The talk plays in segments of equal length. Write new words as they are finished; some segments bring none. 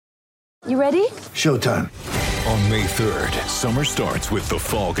You ready? Showtime. On May 3rd, summer starts with The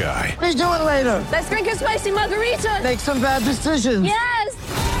Fall Guy. Let's do it later. Let's drink a spicy margarita. Make some bad decisions. Yes!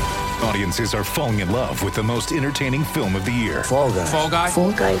 Audiences are falling in love with the most entertaining film of the year. Fall Guy. Fall Guy?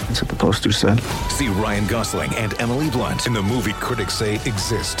 Fall Guy. That's what the poster said. See Ryan Gosling and Emily Blunt in the movie critics say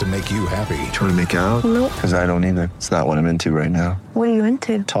exists to make you happy. Trying to make it out? Nope. Because I don't either. It's not what I'm into right now. What are you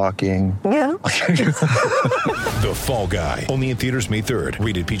into? Talking. Yeah. The Fall Guy. Only in theaters May 3rd.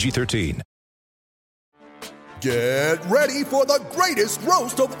 Rated PG-13. Get ready for the greatest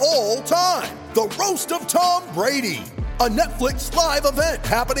roast of all time. The Roast of Tom Brady. A Netflix live event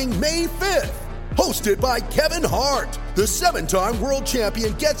happening May 5th. Hosted by Kevin Hart. The 7-time world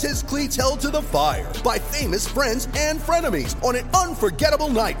champion gets his cleats held to the fire by famous friends and frenemies on an unforgettable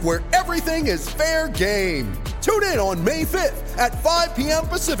night where everything is fair game. Tune in on May 5th at 5 p.m.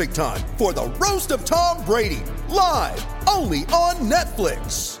 Pacific time for the Roast of Tom Brady. Live only on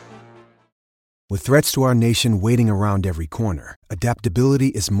Netflix. With threats to our nation waiting around every corner, adaptability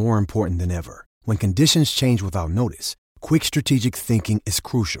is more important than ever. When conditions change without notice, quick strategic thinking is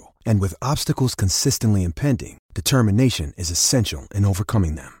crucial. And with obstacles consistently impending, determination is essential in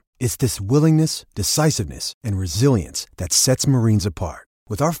overcoming them. It's this willingness, decisiveness, and resilience that sets Marines apart.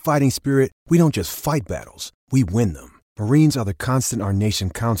 With our fighting spirit, we don't just fight battles, we win them. Marines are the constant our nation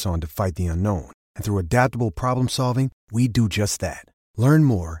counts on to fight the unknown. And through adaptable problem solving, we do just that. Learn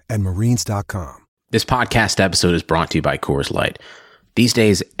more at marines.com. This podcast episode is brought to you by Coors Light. These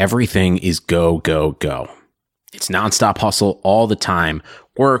days, everything is go, go, go. It's nonstop hustle all the time.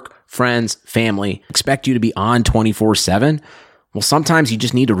 Work, friends, family expect you to be on 24/7. Well, sometimes you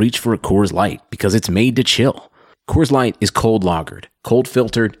just need to reach for a Coors Light because it's made to chill. Coors Light is cold lagered, cold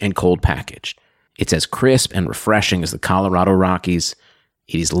filtered, and cold packaged. It's as crisp and refreshing as the Colorado Rockies.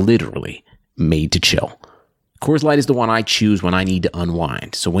 It is literally made to chill. Coors Light is the one I choose when I need to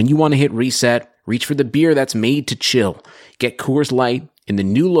unwind. So when you want to hit reset, reach for the beer that's made to chill. Get Coors Light in the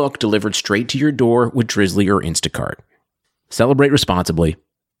new look delivered straight to your door with Drizzly or Instacart. Celebrate responsibly.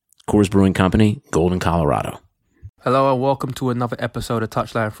 Coors Brewing Company, Golden, Colorado. Hello and welcome to another episode of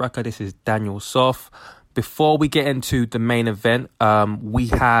Touchline Fracas. This is Daniel Soff. Before we get into the main event, we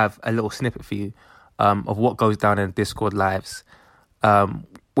have a little snippet for you of what goes down in Discord lives.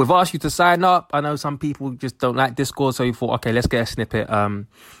 We've asked you to sign up. I know some people just don't like Discord, so we thought, okay, let's get a snippet. And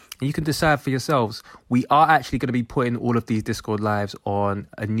you can decide for yourselves. We are actually going to be putting all of these Discord lives on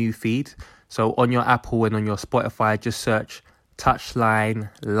a new feed. So on your Apple and on your Spotify, just search Touchline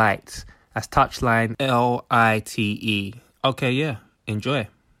Light. That's Touchline Lite. Okay, yeah. Enjoy.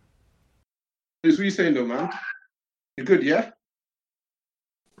 What are you saying though, man? You good, yeah?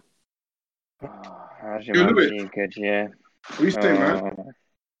 How's your man? Good, yeah. What are you saying, man? What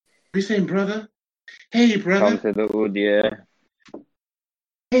are you saying, brother? Hey, brother. Come to the wood, yeah.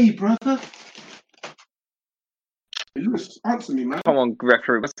 Hey, brother. Hey, Lewis, answer me, man. Come on,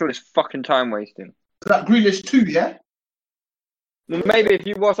 referee. What's all this fucking time wasting? That Grealish 2, yeah? Well, maybe if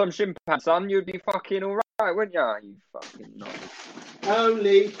you watch some Shimpan, son, you'd be fucking alright, wouldn't you? You fucking nut.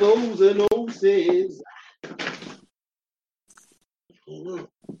 Only fools and horses.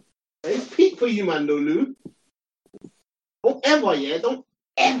 It's peak for you, man, though, Lou. Don't ever,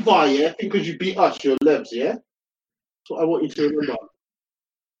 think because you beat us, your lebs, yeah? That's what I want you to remember.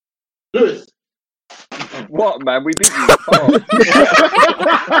 Lewis. What, man? We beat you.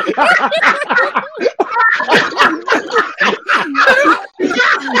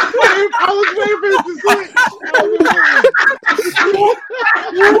 I was waiting to see it.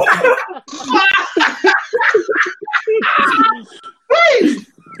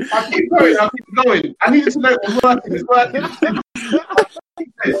 I'll keep going. I needed to know it was working. It's working.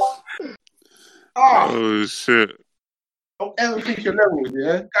 Oh, shit. Don't ever think you're levels,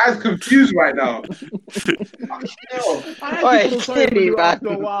 yeah? Guy's confused right now. I feel sorry for you after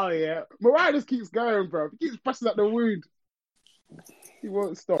a while, yeah. Mariah just keeps going, bro. He keeps pressing at the wound. He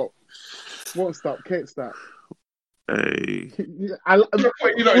won't stop. Can't stop. Hey. You're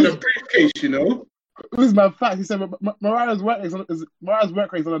not in a briefcase, you know? It was my fact. He said Mariah's work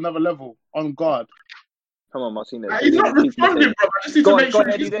rate is on another level, on guard. Come on, Martinez. He's not responding, bro. I just need to make sure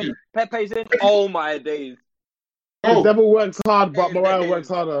he's in. Pepe's in. Oh, my days. The devil works hard, but Mariah works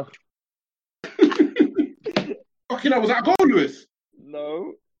harder. Fucking hell, was that a goal, Lewis?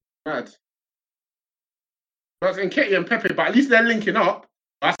 No. Right. That's Nketiah and Pepe, but at least they're linking up.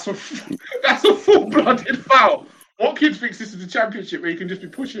 That's a full-blooded foul. What kid thinks this is the championship where you can just be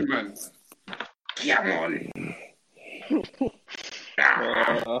pushing, man? Come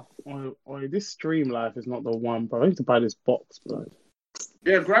on. This stream life is not the one, bro. I need to buy this box, bro.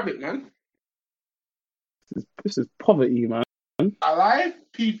 Yeah, grab it, man. This is poverty, man. Alive?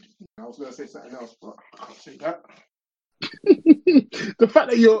 I was gonna say something else, but I'll say that. The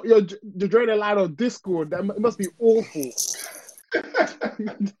fact that you're drawing a line on Discord, that must be awful.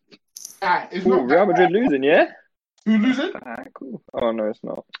 It's Ooh, not Real Madrid losing, yeah? Who losing? Cool. Oh no, it's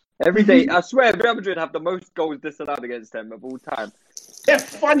not. Every day, I swear, Real Madrid have the most goals disallowed against them of all time. They're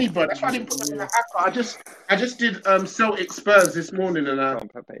funny, bro. That's why they put them in the app. I just did Celtic Spurs this morning, and Come on,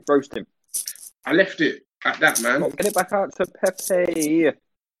 Pepe, roast him. I left it at that, man. Get it back out to Pepe.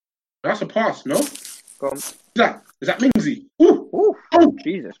 That's a pass, no? Go on. Is that Mingsy? Ooh. Oh,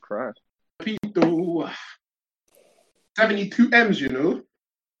 Jesus Christ. Pito. 72 M's, you know.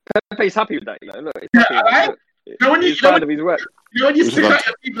 Pepe's happy with that, you know. Look, he's Yeah, happy with that. right? You know when he's proud of his work. You know when you stick out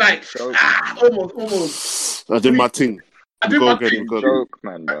your feet like, almost. I did my thing. I did my thing. Joke,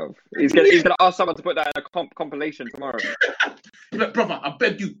 man, bro. He's gonna ask someone to put that in a compilation tomorrow. Look, brother, I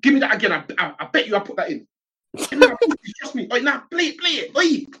beg you, give me that again. I bet you I put that in. Give me that, trust me. Oi, now play it.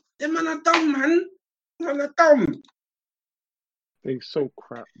 Oi, them man are dumb, man. Man are dumb. They're so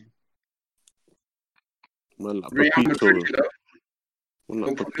crap. Man, like Pepito. Man,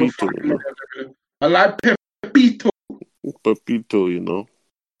 like Pepito, you know. I like Pepito. Pepito, you know.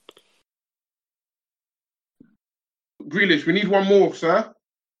 Grealish, we need one more, sir.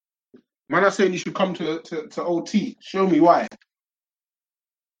 Man, I'm saying you should come to OT. Show me why.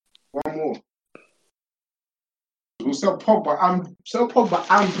 One more. We'll sell Pogba and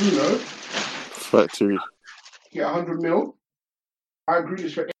Bruno. Factory. Get 100 mil. I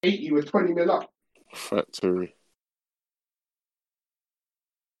Grealish for 80 with 20 mil up. Factory.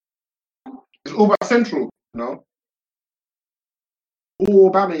 It's all about Central, no?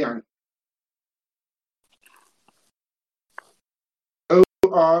 All Aubameyang.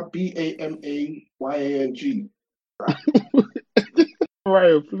 Orbamayang.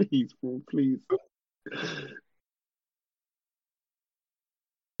 Ryan, please, bro, please.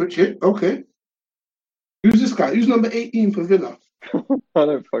 Richard, okay. Who's this guy? Who's number 18 for Villa? I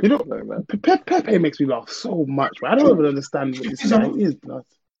don't fucking know, man. Pepe makes me laugh so much, bro. I don't even understand what this guy is, blood.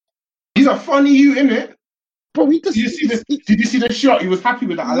 He's a funny you, innit? Bro, he just... Did you see the shot? He was happy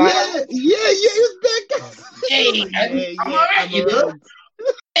with that. I like it. Yeah, he was big. I'm alright, you know?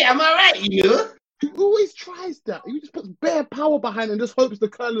 Hey, I'm alright, you know? He always tries that. He just puts bare power behind it and just hopes the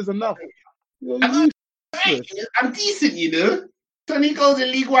curl is enough. I'm decent, you know? 20 goals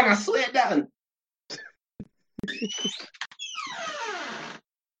in League One, I swear down.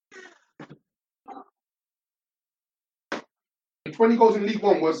 20 goals in League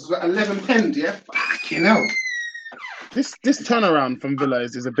One was 11 pens, yeah? Fucking hell. This turnaround from Villa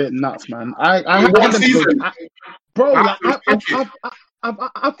is a bit nuts, man. I had them to go, bro.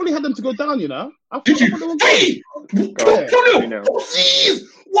 I fully had them to go down. You know. Did you? Hey, please,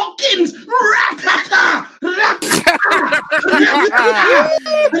 Watkins, Rapaka,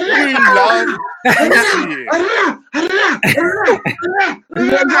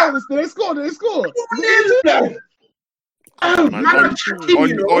 They score.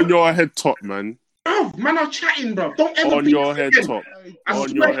 On your head top, man. Oh, man, I'm chatting, bro. Don't ever on your head top.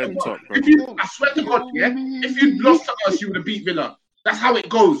 On your head top, bro. I swear to God, yeah. If you lost to us, you would have beat Villa. That's how it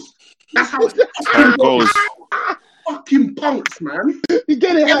goes. That's how it goes. Fucking punks, man. You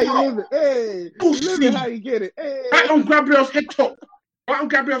get it how you live it. Hey, you live it how you get it. Hey. Right on Gabriel's head top. Was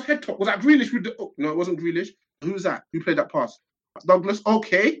that Grealish with the? Oh, no, it wasn't Grealish. Who was that? Who played that pass? Douglas.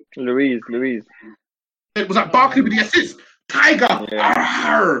 Okay. Louise. It was that Barkley with the assist. Tiger.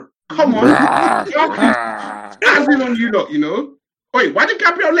 Yeah. Come on. As in on you lot, you know. Wait, why did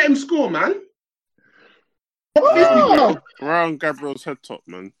Gabriel let him score, man? Around Gabriel's head top,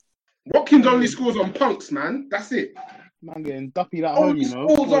 man. Watkins only scores on punks, man. That's it. Man getting duppy at home, you know.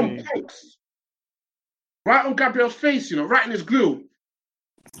 Scores on punks. Right on Gabriel's face, you know, right in his glue.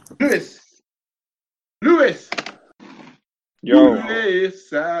 Lewis. Yo.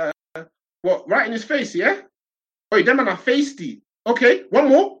 Lewis. What? Right in his face, yeah? Wait, them man are feisty. Okay, one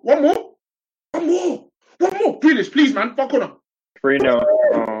more. Grealish, please, man. Fuck on. 3-0.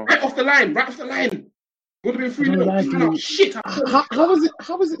 Right off the line. Would have been 3-0. Shit.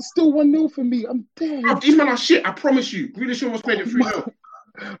 How is it still 1-0 for me? I'm dead. Bro, these men are shit. I promise you. Grealish almost made it 3-0.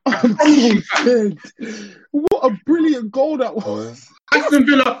 I'm so dead. What a brilliant goal that was. Aston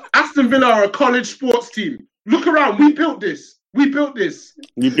Villa are a college sports team. Look around. We built this. You built this.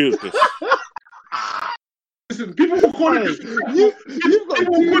 Listen, people will call it this. You've got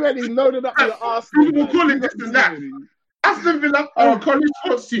too many loaded up your arse. People will call it this and that. Aston Villa are a college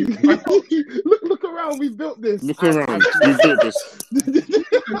sports team. Look around, we built this. Look around, we built this.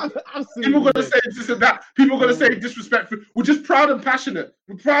 People are going to say this and that. People are going to say disrespectful. We're just proud and passionate.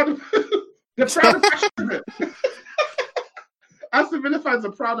 They're proud and passionate. Aston Villa fans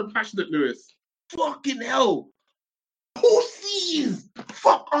are proud and passionate, Lewis. Fucking hell. Pussies.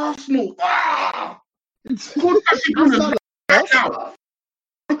 Fuck Arsenal. Ah. Report Tachy Gunners right now.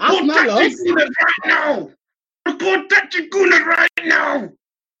 Report Tachy Gunners right now. Report Tachy Gunners right now.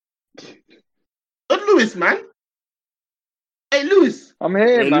 But Lewis, man. Hey, Lewis. I'm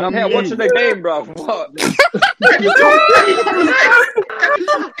here, man. I'm here watching the game, bro. What?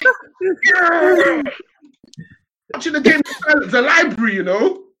 Watching the game in the library, you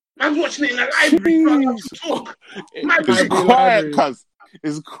know? Man's watching it in the library. Bro, talk. It's quiet, cuz.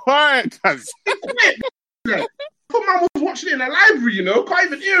 It's quiet, cuz. Man was watching it in the library, you know? Can't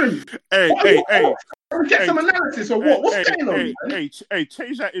even hear him. Hey. Get some analysis or what? What's going on? Hey,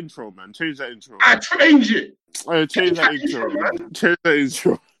 change that intro, man. Change that intro. I change it. Change that intro, man. Change that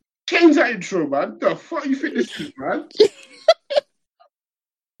intro. Change that intro, man. The fuck you think this is, man?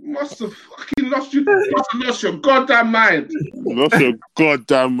 Must have fucking lost your goddamn mind. Lost your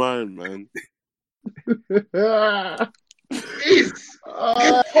goddamn mind, man. Please.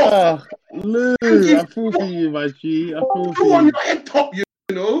 Lou, I feel for you, my G. I feel for Go on you. your head top, you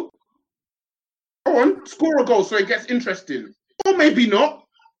know. Go on, score a goal so it gets interesting. Or maybe not.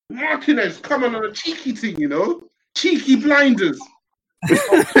 Martinez coming on a cheeky thing, you know? Cheeky blinders.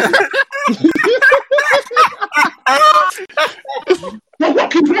 No,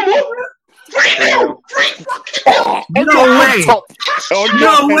 what? Keep one more? 3-0! 3 fucking 0! No way!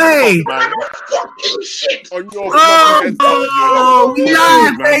 No way! Fucking shit! On your head top. Oh, we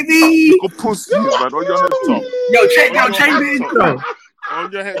live, baby! Go pussy, man. On your head top. Yo, change the intro.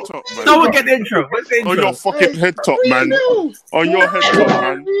 On your head top, man. Someone get the intro. What's the intro? On your fucking head top, man. On your head top,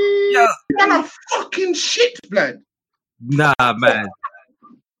 man. Yo. Man, I'm fucking shit, blood. Nah, man.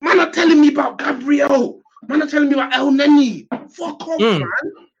 Man are telling me about Gabriel. Man are telling me about El Neni. Fuck off, man.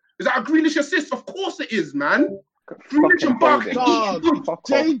 Is that a Grealish assist? Of course it is, man. Grealish and Barkley.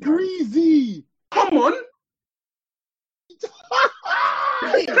 Jay Greasy. Come on.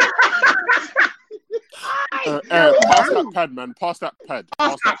 Pass that pad, man. Pass that pad.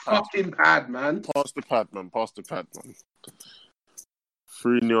 Pass that fucking pad, man. Pass the pad, man.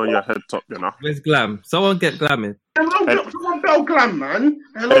 3-0 on your head top, you know. Where's Glam? Someone get Glam in. Someone bell Glam, man.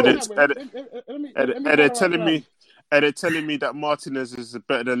 They're telling me that Martinez is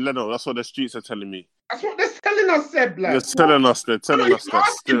better than Leno. That's what the streets are telling me. That's what they're telling us, Seb. They're telling us that. They're telling us.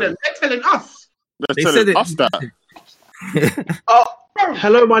 They're telling us that.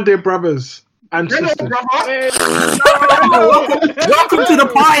 Hello, my dear brothers and sisters. Welcome to the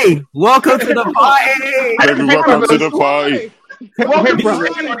party. Welcome to the party. Baby, welcome to the party.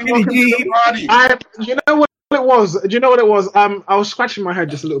 You know what it was? Do you know what it was? I was scratching my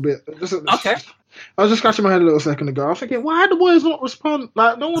head just a little bit. Okay. I was just scratching my head a little second ago. I was thinking, why the boys not respond?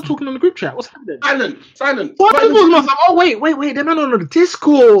 Like, no one talking on the group chat. What's happening? Silent. Why the boys not? Oh, wait. They're not on the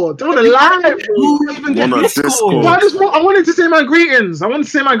Discord. They're on the live. Discord. I wanted to say my greetings.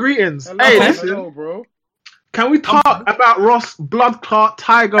 Hey, listen, bro. Can we talk about Ross Blood Clot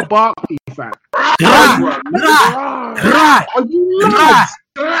Tiger Barkley, fam? Are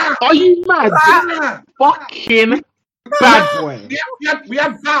you mad? Fucking bad boy. We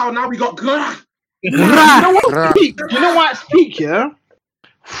have Bow, now we got Gra. You know why it's peak, yeah?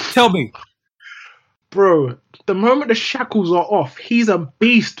 Tell me. Bro, the moment the shackles are off, he's a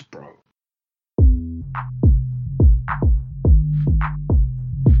beast, bro.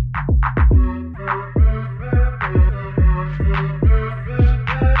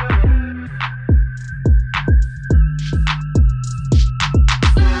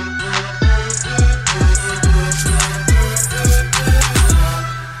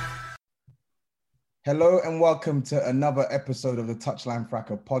 Hello and welcome to another episode of the Touchline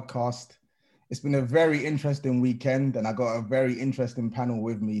Fracas podcast. It's been a very interesting weekend and I got a very interesting panel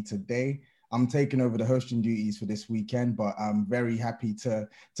with me today. I'm taking over the hosting duties for this weekend, but I'm very happy to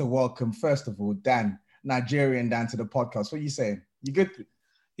welcome, first of all, Dan, Nigerian Dan, to the podcast. What are you saying? You good?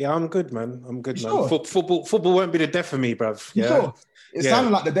 Yeah, I'm good, man. Sure? Football won't be the death for me, bruv. Yeah. Sure? It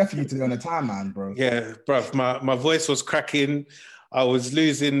sounded like the death for you today on the time, man, bro. Yeah, bruv. My voice was cracking. I was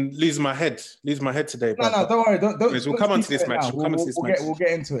losing my head today. No, don't worry. Don't we'll come on to this match. We'll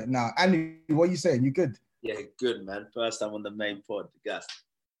get into it now. Andy, what are you saying? You good? Yeah, good, man. First time on the main pod. Gas.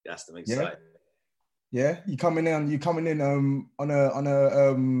 I'm excited. Yeah, you coming in on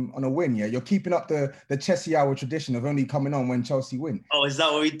a win. Yeah, you're keeping up the Chelsea hour tradition of only coming on when Chelsea win. Oh, is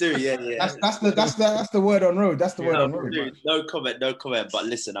that what we do? Yeah. That's the word on road. That's the word on road. Dude, no comment. But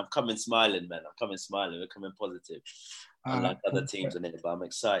listen, I'm coming smiling, man. We're coming positive. Unlike other teams in it, but I'm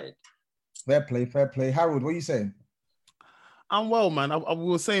excited. Fair play. Harold, what are you saying? I'm well, man. We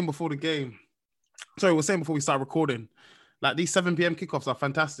were saying before the game. Sorry, we were saying before we start recording Like these 7 p.m. kickoffs are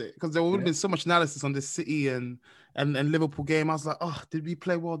fantastic because there would have been so much analysis on this City and Liverpool game. I was like, oh, did we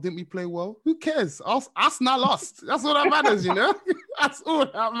play well? Didn't we play well? Who cares? Arsenal lost. That's all that matters, you know? That's all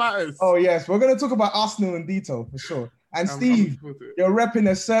that matters. Oh, yes. We're going to talk about Arsenal in detail for sure. And Steve, you're repping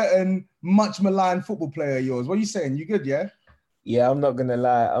a certain much maligned football player of yours. What are you saying? You good, yeah? Yeah, I'm not going to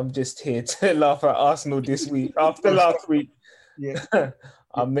lie. I'm just here to laugh at Arsenal this week. After last week,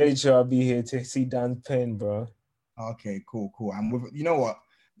 I made sure I'll be here to see Dan's pain, bro. Okay, cool. And you know what?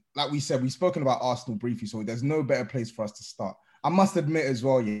 Like we said, we've spoken about Arsenal briefly, so there's no better place for us to start. I must admit as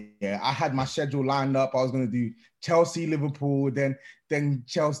well, I had my schedule lined up. I was going to do Chelsea, Liverpool, then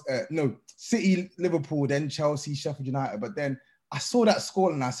Chelsea, City, Liverpool, then Chelsea, Sheffield United. But then I saw that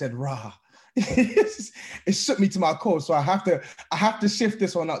score and I said, rah, it shook me to my core. So I have to shift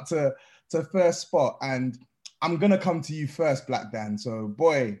this one up to first spot. And I'm going to come to you first, Black Dan. So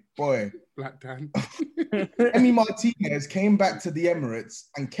boy. Black Dan. Emi Martinez came back to the Emirates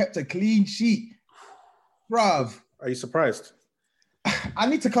and kept a clean sheet. Bruv. Are you surprised? I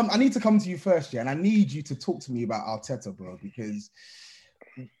need to come to you first, and I need you to talk to me about Arteta, bro, because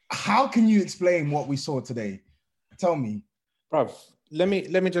how can you explain what we saw today? Tell me. Bruv, let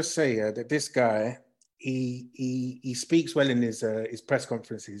me just say that this guy, he speaks well in his press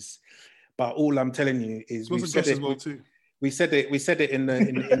conferences, but all I'm telling you is we said it in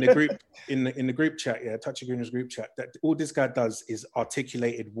the group chat, Touch Agreement's group chat, that all this guy does is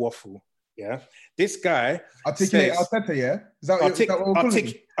articulated waffle. Yeah, this guy articulate Arteta. Yeah, is that what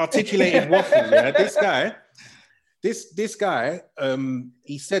articulated waffle. Yeah, this guy.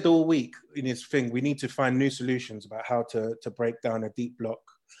 He said all week in his thing, we need to find new solutions about how to break down a deep block.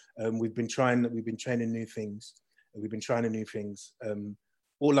 We've been training new things.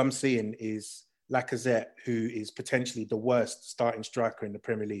 All I'm seeing is Lacazette, who is potentially the worst starting striker in the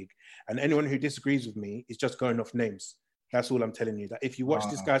Premier League, and anyone who disagrees with me is just going off names. That's all I'm telling you. That if you watch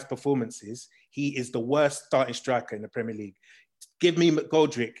this guy's performances, he is the worst starting striker in the Premier League. Give me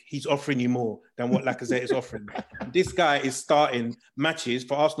McGoldrick, he's offering you more than what Lacazette is offering. This guy is starting matches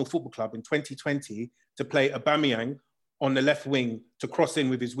for Arsenal Football Club in 2020 to play Aubameyang on the left wing to cross in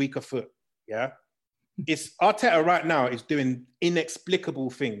with his weaker foot. Yeah, it's Arteta right now is doing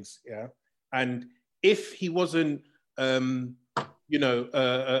inexplicable things. Yeah, and if he wasn't, a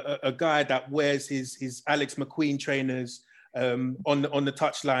guy that wears his Alex McQueen trainers on the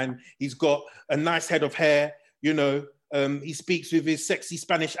touchline. He's got a nice head of hair, he speaks with his sexy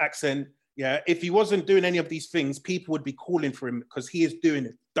Spanish accent. Yeah, if he wasn't doing any of these things, people would be calling for him because he is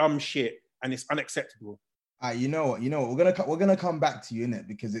doing dumb shit and it's unacceptable. You know what? We're gonna come back to you in it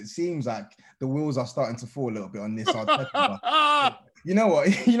because it seems like the wheels are starting to fall a little bit on this. You know what?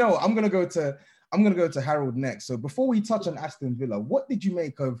 I'm gonna go to Harold next. So before we touch on Aston Villa, what did you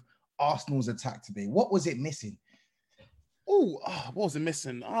make of Arsenal's attack today? What was it missing? What was it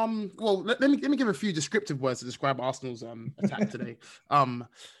missing? Well, let me give a few descriptive words to describe Arsenal's attack today.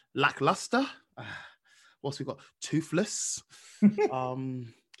 Lackluster. What's we got? Toothless.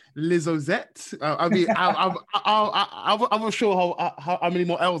 Lizzozette. I'm not sure how many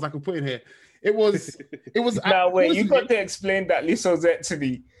more L's I could put in here. It was. Now wait, you got to explain that Lizzozette to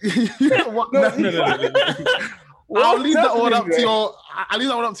me. No. I'll leave that one up to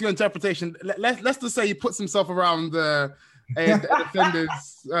your interpretation. Let's just say he puts himself around the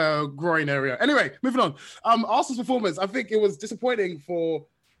defender's groin area. Anyway, moving on. Arsenal's performance, I think it was disappointing for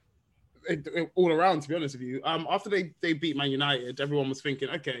all around, to be honest with you. After they beat Man United, everyone was thinking,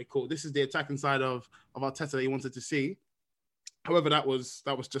 okay, cool, this is the attacking side of Arteta that he wanted to see. However, that was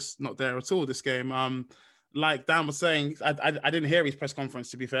just not there at all this game. Like Dan was saying, I didn't hear his press conference,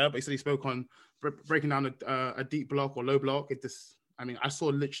 to be fair, but he said he spoke on breaking down a deep block or low block. I saw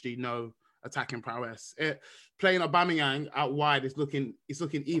literally no attacking prowess. Playing Aubameyang out wide is looking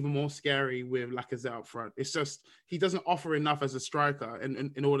even more scary with Lacazette up front. It's just he doesn't offer enough as a striker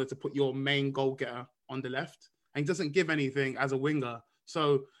in order to put your main goal getter on the left, and he doesn't give anything as a winger.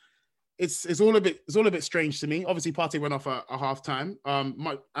 So it's all a bit strange to me. Obviously, Partey went off at half time. I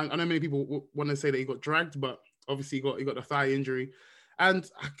know many people want to say that he got dragged, but obviously he got the thigh injury. And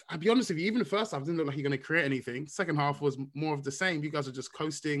I'll be honest with you, even the first half didn't look like he's going to create anything. Second half was more of the same. You guys are just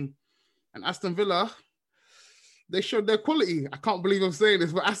coasting. And Aston Villa, they showed their quality. I can't believe I'm saying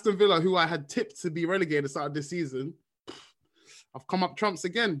this, but Aston Villa, who I had tipped to be relegated at the start of this season, I've come up trumps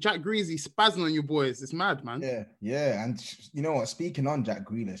again. Jack Greasy spazzing on you boys. It's mad, man. Yeah. And you know what? Speaking on Jack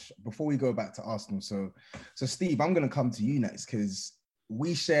Grealish, before we go back to Arsenal, so Steve, I'm going to come to you next because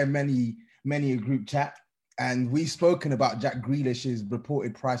we share many a group chat, and we've spoken about Jack Grealish's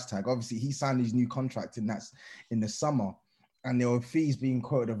reported price tag. Obviously, he signed his new contract in the summer, and there were fees being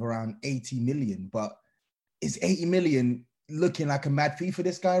quoted of around 80 million. But is 80 million looking like a mad fee for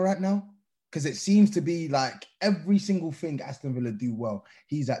this guy right now? Because it seems to be like every single thing Aston Villa do well,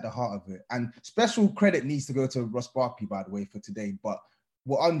 he's at the heart of it. And special credit needs to go to Ross Barkley, by the way, for today. But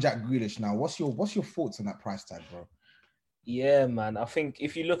we're on Jack Grealish now. What's your thoughts on that price tag, bro? Yeah, man. I think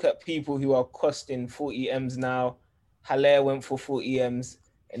if you look at people who are costing 40 M's now, Haller went for 40 M's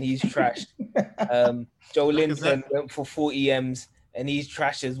and he's trashed. Joe Linton went for 40 M's and he's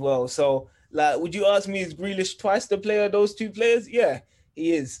trash as well. So, like, would you ask me, is Grealish twice the player of those two players? Yeah,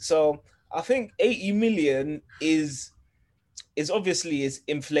 he is. So I think 80 million is obviously is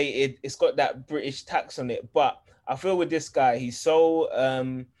inflated. It's got that British tax on it. But I feel with this guy, he's so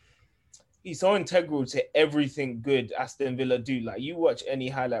integral to everything good Aston Villa do. Like, you watch any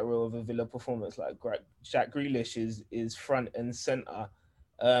highlight reel of a Villa performance, like Jack Grealish is front and center.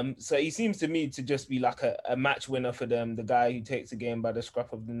 So he seems to me to just be like a match winner for them, the guy who takes the game by the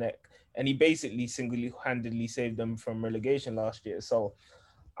scruff of the neck. And he basically single-handedly saved them from relegation last year. So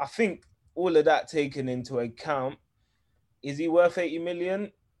I think all of that taken into account, is he worth 80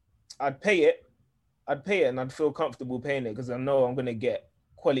 million? I'd pay it and I'd feel comfortable paying it because I know I'm going to get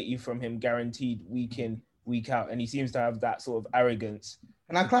quality from him guaranteed week in, week out. And he seems to have that sort of arrogance.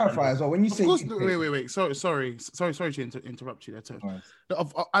 And I clarify as well, when you say... Wait. Sorry to interrupt you there, Tosh.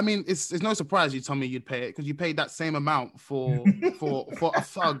 I mean, it's no surprise you tell me you'd pay it because you paid that same amount for a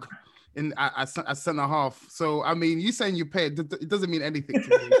thug at centre half. So, I mean, you saying you paid, it doesn't mean anything to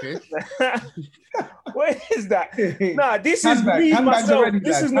me, okay? What is that? Nah, this is me myself.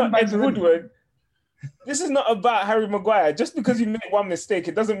 This is not Ed Woodward. This is not about Harry Maguire. Just because you make one mistake,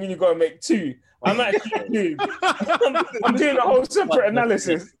 it doesn't mean you got to make two. I'm actually I'm doing a whole separate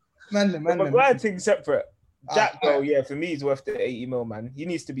analysis. The Maguire thing separate. Jack, though, yeah, for me, he's worth the 80 mil, man. He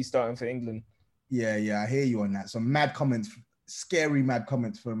needs to be starting for England. Yeah, I hear you on that. Some mad comments, scary mad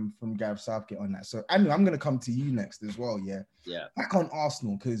comments from Gareth Southgate on that. So, Anu, I'm going to come to you next as well, yeah? Yeah. Back on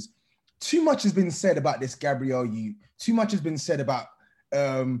Arsenal, because too much has been said about this Gabriel Yu. Too much has been said about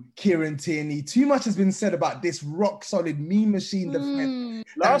Kieran Tierney. Too much has been said about this rock solid meme machine defense.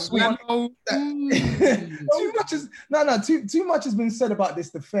 Last week, too much has been said about this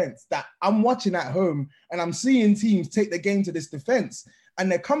defense that I'm watching at home and I'm seeing teams take the game to this defense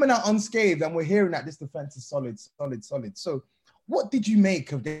and they're coming out unscathed and we're hearing that this defense is solid. So what did you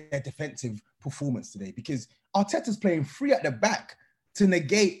make of their defensive performance today? Because Arteta's playing free at the back to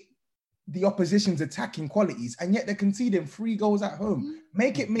negate the opposition's attacking qualities, and yet they're conceding 3 goals at home.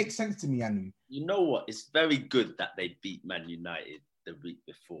 Make it make sense to me, Anu. You know what? It's very good that they beat Man United the week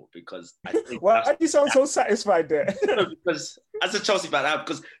before because I think... Why do you sound so satisfied there? Because as a Chelsea fan,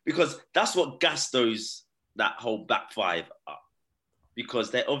 because that's what gassed that whole back five up.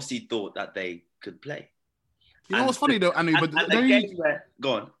 Because they obviously thought that they could play. You know what's funny though, Anu? But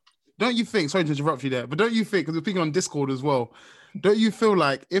go on. Don't you think? Sorry to interrupt you there, but don't you think? Because we're speaking on Discord as well. Don't you feel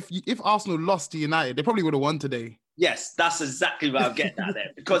like if Arsenal lost to United, they probably would have won today? Yes, that's exactly what I'm getting at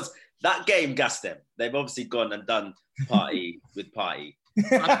there. Because that game gassed them. They've obviously gone and done party with party.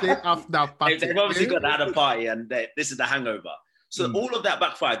 They've obviously gone and had a party, and this is the hangover. So all of that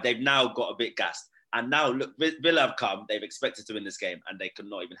back five, they've now got a bit gassed. And now, look, Villa have come. They've expected to win this game, and they could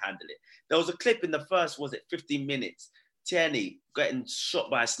not even handle it. There was a clip in the first, 15 minutes? Tierney getting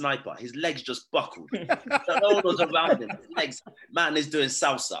shot by a sniper. His legs just buckled. The was around him. His legs, man, is doing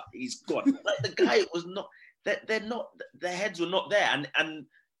salsa. He's gone. Like, the guy was not. They're not. Their heads were not there. And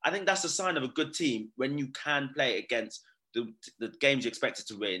I think that's a sign of a good team when you can play against the games you expected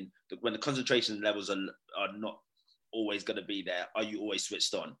to win. When the concentration levels are not always going to be there. Are you always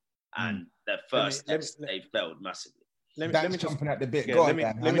switched on? And their first test, they failed massively. Let me jumping at the bit. Let me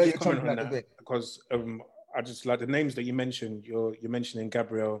just comment on that because I just like the names that you mentioned. You're mentioning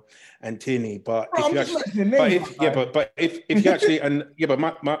Gabriel and Tierney, but if you actually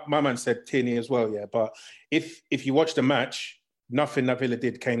my man said Tierney as well, yeah. But if you watch the match, nothing that Villa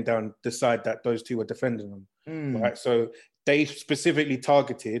did came down the side that those two were defending them, right? So they specifically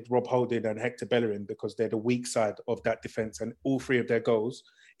targeted Rob Holding and Hector Bellerin because they're the weak side of that defense, and all 3 of their goals,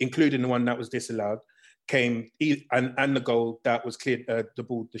 including the one that was disallowed, came and the goal that was cleared, the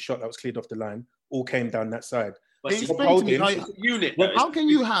shot that was cleared off the line, all came down that side. But explain to me, like, unit, how can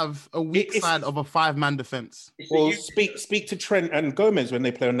you have a weak side of a 5-man defense? Well, speak to Trent and Gomez when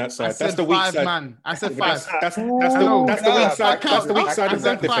they play on that side. That's the weak side. Man. I said 5. That's the weak side. That's the weak side of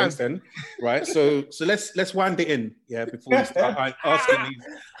that defense, then, right? So let's wind it in, yeah, before we start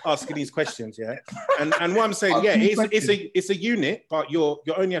asking these questions, yeah. And what I'm saying, yeah, it's a unit, but you're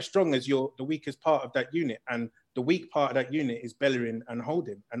only as strong as the weakest part of that unit. And The weak part of that unit is Bellerin and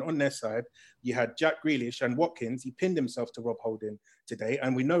Holding. And on their side, you had Jack Grealish and Watkins. He pinned himself to Rob Holding today.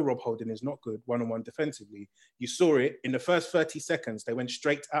 And we know Rob Holding is not good one-on-one defensively. You saw it in the first 30 seconds. They went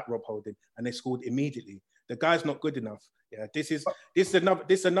straight at Rob Holding and they scored immediately. The guy's not good enough. Yeah, this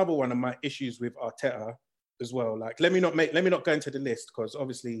is another one of my issues with Arteta as well. Like, let me not go into the list because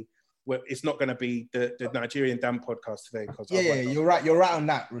obviously it's not going to be the Nigerian Dan podcast today. Yeah, you're right. You're right on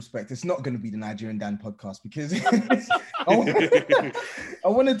that respect. It's not going to be the Nigerian Dan podcast because I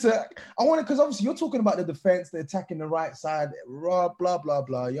wanted because obviously you're talking about the defense, the attacking the right side, blah blah blah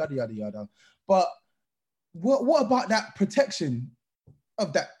blah, yada yada yada. But what about that protection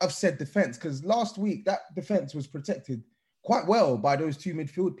of said defense? Because last week that defense was protected quite well by those two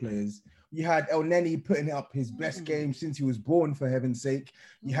midfield players. You had El Neni putting up his best game since he was born, for heaven's sake.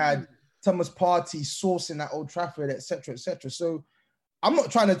 You had Thomas Partey sourcing at Old Trafford, etc., etc. So I'm not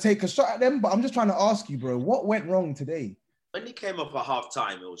trying to take a shot at them, but I'm just trying to ask you, bro, what went wrong today? When he came up at half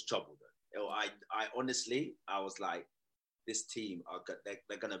time, it was trouble. I honestly, I was like, this team,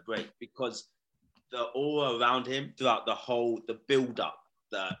 they're going to break because the aura around him throughout the build-up,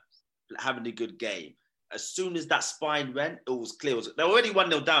 having a good game, as soon as that spine went, it was clear. They were already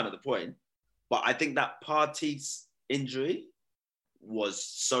 1-0 down at the point, but I think that Partey's injury was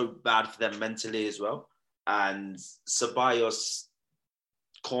so bad for them mentally as well. And Ceballos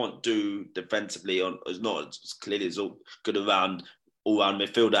can't do defensively. It's not as clearly as all good all-round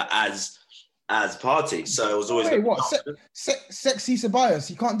midfielder as Partey. So it was always... Wait, what? Sexy Ceballos,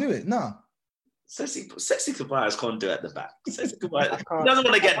 he can't do it? No. Sexy Ceballos can't do it at the back. Sexy Ceballos, he doesn't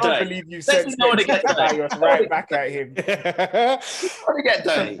want to get dirty. I can't believe you said Ceballos right back at him. He want to get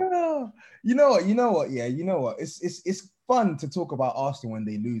dirty. You know what? Yeah, you know what? It's fun to talk about Arsenal when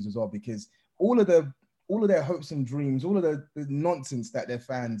they lose as well because all of their hopes and dreams, all of the nonsense that their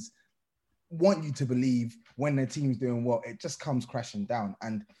fans want you to believe when their team's doing well, it just comes crashing down.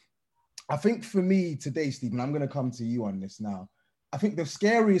 And I think for me today, Stephen, I'm going to come to you on this now. I think the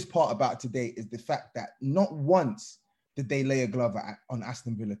scariest part about today is the fact that not once did they lay a glove on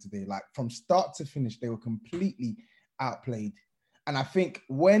Aston Villa today. Like from start to finish, they were completely outplayed. And I think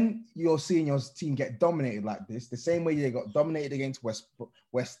when you're seeing your team get dominated like this, the same way they got dominated against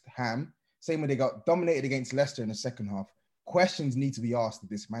West Ham, same way they got dominated against Leicester in the second half, questions need to be asked of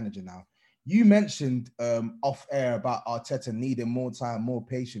this manager now. You mentioned off air about Arteta needing more time, more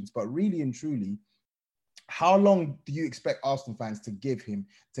patience, but really and truly, how long do you expect Arsenal fans to give him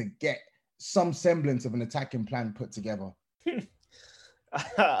to get some semblance of an attacking plan put together?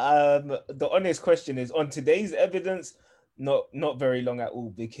 The honest question is, on today's evidence, not very long at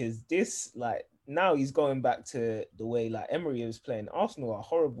all, because this, like, now he's going back to the way like Emery was playing. Arsenal are a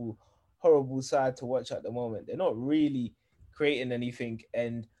horrible side to watch at the moment. They're not really creating anything,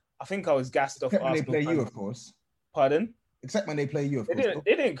 and I think I was gassed off. Except when they play you, of course. Pardon? Except when they play you, of course.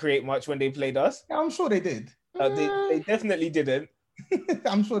 They didn't create much when they played us. Yeah, I'm sure they did. They definitely didn't.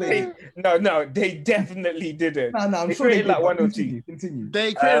 I'm sure they did. No, they definitely didn't. No, I'm they sure they did. Like one continue, or two. Continue.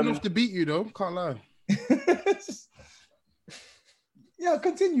 They created enough to beat you, though. Can't lie. Yeah,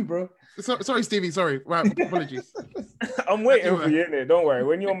 continue, bro. Sorry, Stevie. Sorry. Right, apologies. I'm waiting for you, innit? Don't worry.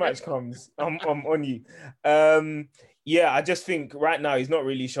 When your match comes, I'm on you. Yeah, I just think right now he's not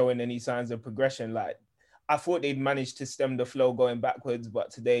really showing any signs of progression. Like, I thought they'd managed to stem the flow going backwards, but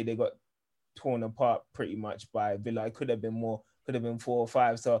today they got torn apart pretty much by Villa. It could have been more, could have been 4 or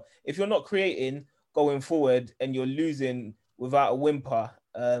 5. So if you're not creating going forward and you're losing without a whimper,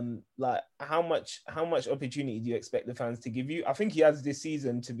 like how much opportunity do you expect the fans to give you? I think he has this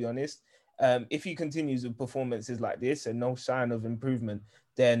season, to be honest. If he continues with performances like this and no sign of improvement,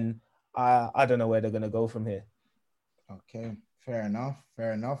 then I don't know where they're going to go from here. Okay. Fair enough.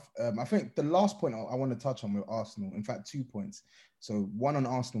 I think the last point I want to touch on with Arsenal, in fact, 2 points. So one on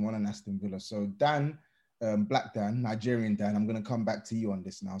Arsenal, one on Aston Villa. So Dan, Black Dan, Nigerian Dan, I'm going to come back to you on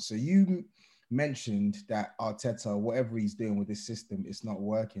this now. So you mentioned that Arteta, whatever he's doing with this system, it's not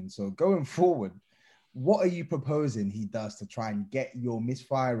working. So going forward, what are you proposing he does to try and get your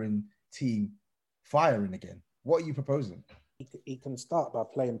misfiring team firing again? What are you proposing? He can start by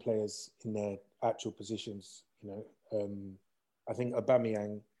playing players in their actual positions, you know. I think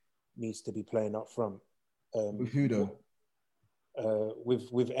Aubameyang needs to be playing up front. With who though?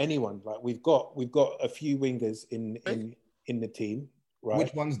 With anyone. Like we've got a few wingers in the team, right?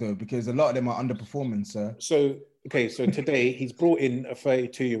 Which ones though? Because a lot of them are underperforming, sir. So today he's brought in a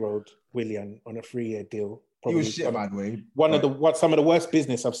 32-year-old Willian on a 3-year deal. Probably he was shit, by the way. Some of the worst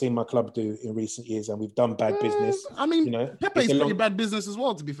business I've seen my club do in recent years, and we've done bad business. I mean, you know, Pepe's pretty bad business as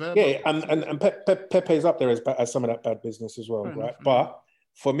well, to be fair. Yeah, and Pepe's up there as some of that bad business as well, right? But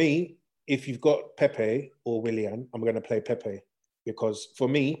for me, if you've got Pepe or Willian, I'm going to play Pepe because for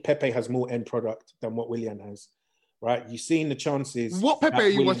me, Pepe has more end product than what Willian has. Right? You've seen the chances. What Pepe are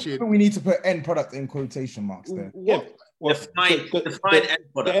you watching? We need to put end product in quotation marks there. Yeah. Well,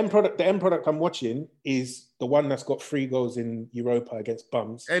 the end product I'm watching is the one that's got 3 goals in Europa against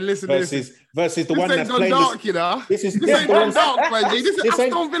bums. Hey, listen, versus the one that's playing dark, you know. This ain't dark, man. This is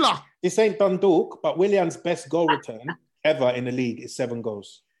Aston Villa. This ain't Dundalk, but Willian's best goal return ever in the league is 7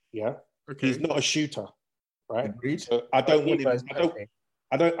 goals. Yeah, okay. He's not a shooter, right? Agreed. So I don't want him.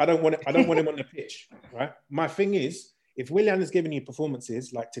 I don't want him on the pitch, right? My thing is, if Willian is giving you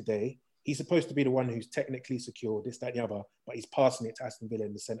performances like today, he's supposed to be the one who's technically secure, this, that, and the other, but he's passing it to Aston Villa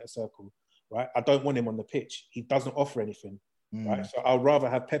in the centre circle, right? I don't want him on the pitch. He doesn't offer anything, right? So I'd rather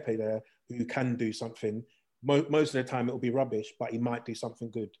have Pepe there who can do something. Most of the time it will be rubbish, but he might do something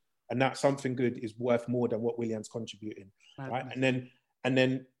good. And that something good is worth more than what Willian's contributing, right? And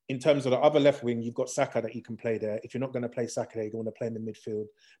then in terms of the other left wing, you've got Saka that you can play there. If you're not going to play Saka there, you want to play in the midfield.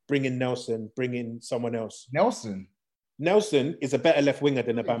 Bring in Nelson, bring in someone else. Nelson is a better left winger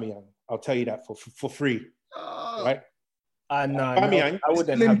than Aubameyang. I'll tell you that for free, right? Aubameyang, I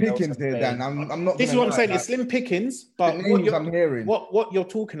wouldn't slim pickings here, Dan. I'm not. This is what I'm saying. It's slim pickings, but I'm hearing. What you're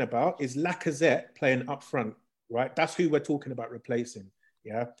talking about is Lacazette playing up front, right? That's who we're talking about replacing.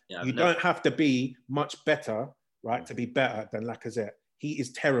 Yeah, you don't have to be much better, right, to be better than Lacazette. He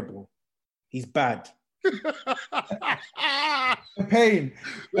is terrible. He's bad. The pain.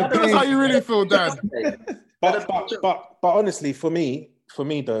 That's how you really feel, Dan. But honestly, for me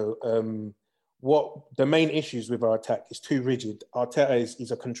though, what the main issues with our attack is too rigid. Arteta is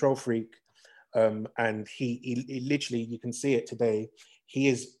a control freak, and he literally, you can see it today. He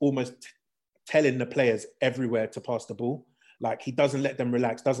is almost telling the players everywhere to pass the ball. Like, he doesn't let them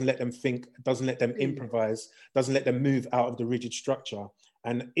relax, doesn't let them think, doesn't let them improvise, doesn't let them move out of the rigid structure.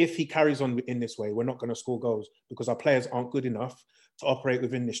 And if he carries on in this way, we're not going to score goals because our players aren't good enough to operate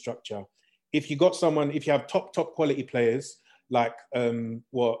within this structure. If you have top quality players like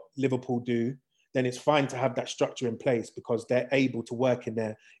what Liverpool do, then it's fine to have that structure in place because they're able to work in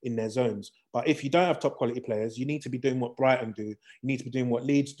their zones. But if you don't have top quality players, you need to be doing what Brighton do. You need to be doing what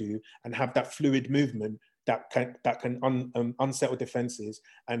Leeds do and have that fluid movement that can unsettle defenses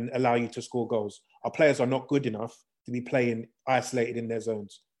and allow you to score goals. Our players are not good enough to be playing isolated in their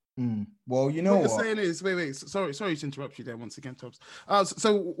zones. Well, you know what you're saying is, wait, sorry to interrupt you there once again, Tops.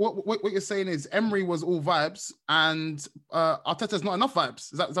 So what you're saying is Emery was all vibes and Arteta's not enough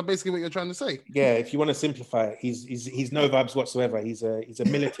vibes. Is that basically what you're trying to say? Yeah, if you want to simplify it, he's no vibes whatsoever. He's a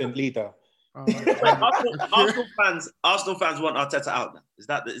militant leader. Arsenal fans want Arteta out now. Is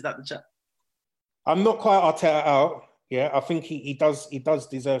that the chat? I'm not quite Arteta out. Yeah, I think he does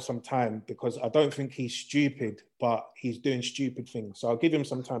deserve some time because I don't think he's stupid, but he's doing stupid things. So I'll give him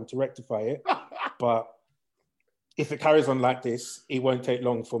some time to rectify it. But if it carries on like this, it won't take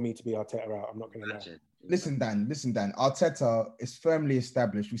long for me to be Arteta out. I'm not going to lie. Listen, Dan. Arteta is firmly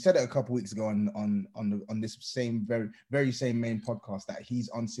established. We said it a couple of weeks ago on this same very same main podcast that he's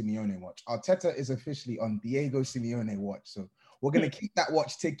on Simeone watch. Arteta is officially on Diego Simeone watch. So we're going to keep that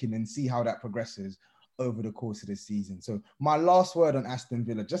watch ticking and see how that progresses over the course of the season. So my last word on Aston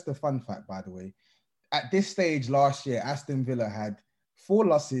Villa, just a fun fact, by the way. At this stage last year, Aston Villa had 4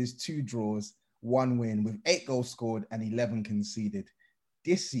 losses, 2 draws, 1 win with 8 goals scored and 11 conceded.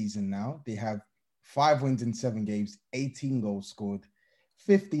 This season now, they have 5 wins in 7 games, 18 goals scored,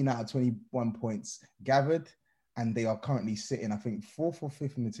 15 out of 21 points gathered, and they are currently sitting, I think, 4th or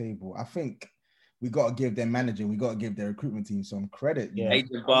 5th in the table. I think we got to give their manager, we got to give their recruitment team some credit. Yeah,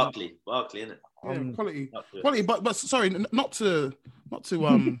 Adrian Barkley, isn't it? Quality, but sorry, not to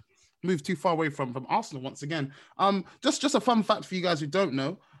move too far away from Arsenal once again. Just a fun fact for you guys who don't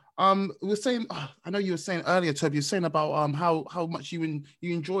know. We were saying, I know you were saying earlier, Toby, you were saying about how much you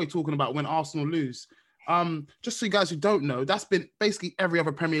enjoy talking about when Arsenal lose. Just so you guys who don't know, that's been basically every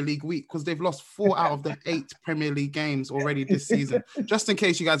other Premier League week because they've lost 4 out of the 8 Premier League games already this season. Just in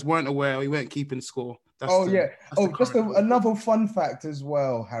case you guys weren't aware or you weren't keeping score. Another fun fact as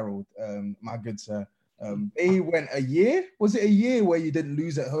well, Harold, my good sir. They went a year. Was it a year where you didn't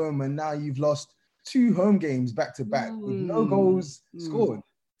lose at home and now you've lost 2 home games back to back with no goals scored?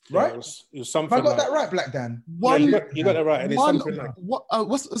 Right? It was something. I got that right, Black Dan. You got that right. And it's something like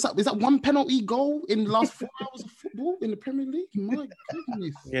what's that? Is that 1 penalty goal in the last 4 hours of football in the Premier League? My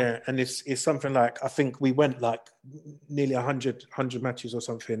goodness. Yeah, and it's something like I think we went like nearly 100 matches or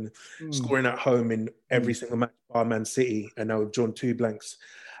something, scoring at home in every single match bar Man City, and now we've drawn 2 blanks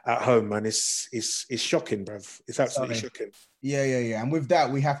at home, man. It's shocking, bruv. It's absolutely shocking. Yeah. And with that,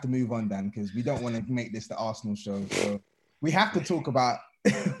 we have to move on, Dan, because we don't want to make this the Arsenal show. So we have to talk about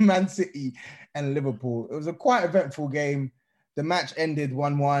Man City and Liverpool. It was a quite eventful game. The match ended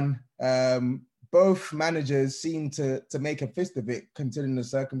 1-1. Both managers seemed to make a fist of it, considering the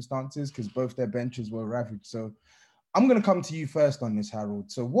circumstances, because both their benches were ravaged. So I'm going to come to you first on this,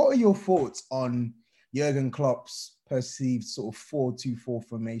 Harold. So what are your thoughts on Jurgen Klopp's perceived sort of 4-2-4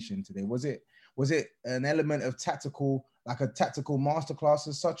 formation today? Was it an element of tactical, like a tactical masterclass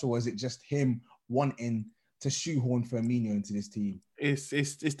as such, or was it just him wanting to shoehorn Firmino into this team? It's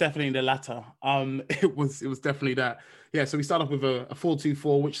definitely the latter. It was definitely that. Yeah, so we start off with a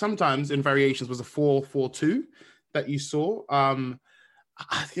 4-2-4, which sometimes in variations was a 4-4-2 that you saw.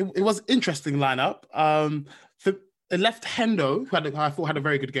 It was interesting lineup. It left Hendo, who I thought had a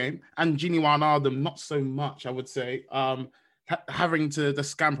very good game, and Gini Wijnaldum not so much, I would say, having to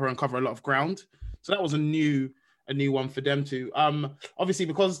scamper and cover a lot of ground. So that was a new one for them too. Obviously,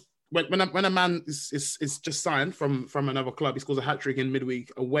 because when a man is just signed from another club, he scores a hat-trick in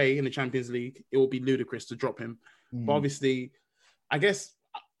midweek away in the Champions League, it will be ludicrous to drop him. But obviously, I guess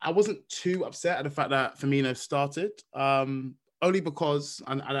I wasn't too upset at the fact that Firmino started. Only because,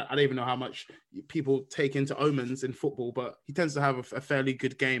 and I don't even know how much people take into omens in football, but he tends to have a fairly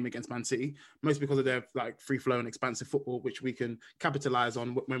good game against Man City, mostly because of their like free-flowing, expansive football, which we can capitalize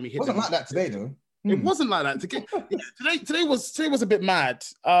on when we hit. It wasn't like that today, though. It wasn't like that. Today was a bit mad.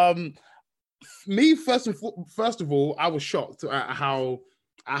 Me first of all, I was shocked at how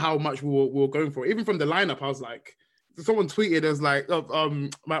much we were going for it. Even from the lineup, I was like. Someone tweeted, it was like,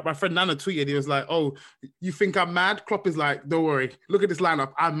 my friend Nana tweeted, he was like, oh, you think I'm mad? Klopp is like, don't worry, look at this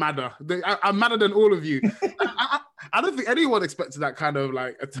lineup, I'm madder. I'm madder than all of you. I don't think anyone expected that kind of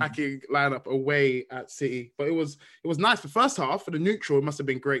like attacking lineup away at City, but it was nice. For first half, for the neutral, it must have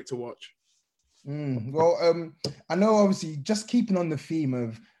been great to watch. Well, I know obviously just keeping on the theme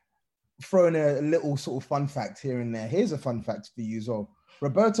of throwing a little sort of fun fact here and there. Here's a fun fact for you as well.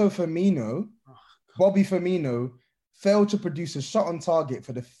 Roberto Firmino, Bobby Firmino, failed to produce a shot on target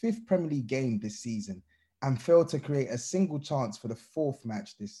for the 5th Premier League game this season and failed to create a single chance for the 4th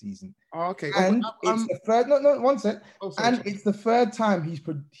match this season. Oh, okay. And it's the third, one sec. It's the third time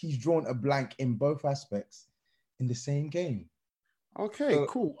he's drawn a blank in both aspects in the same game. Okay, so,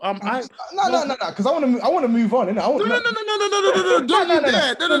 cool. No, because I want to move on. No,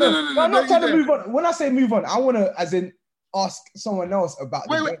 I'm not trying to move on. When I say move on, I want to, as in, ask someone else about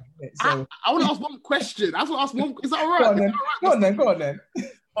the game. So, I want to ask one question. I want to ask one. Is that all right? Go on then.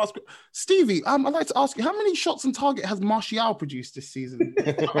 Stevie, I'd like to ask you, how many shots on target has Martial produced this season?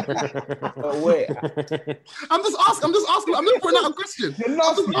 Wait. I'm just asking. I'm just putting out a question. You're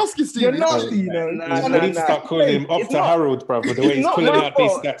nasty. I'm just asking, Stevie. You're nasty, you know. We need to start calling him off to Harold, brother. The way he's pulling out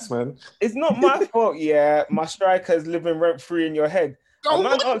these stats, man. It's not my fault, yeah. My striker's living rent-free in your head. A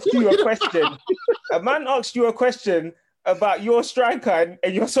man asked you a question about your striker,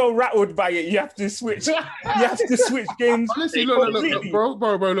 and you're so rattled by it, you have to switch. You have to switch games. Honestly, look, bro.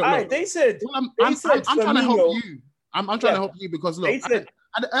 Look. They said. I'm trying to help you. I'm trying to help you because look, at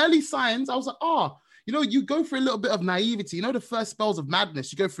the early signs, I was like, you go for a little bit of naivety. You know, the first spells of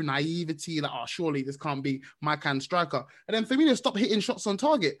madness, you go through naivety, like, surely this can't be my kind of striker. And then Firmino stopped hitting shots on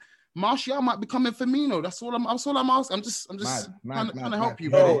target. Martial might be coming Firmino. That's all I'm asking. I'm just trying to help you,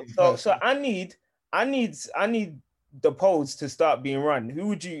 bro. So I need the polls to start being run. Who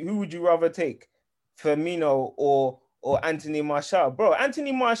would you rather take, Firmino or Anthony Martial? Bro,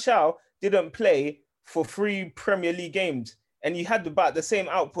 Anthony Martial didn't play for 3 Premier League games, and he had about the same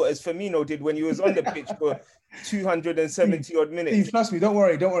output as Firmino did when he was on the pitch for 270 odd minutes. Please, trust me, don't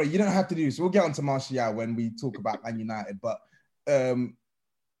worry. You don't have to do this. We'll get on to Martial when we talk about Man United, but I'm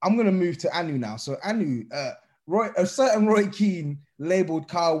going to move to Anu now. So Anu, a certain Roy Keane labelled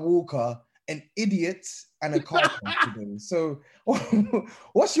Kyle Walker an idiot and a car today. So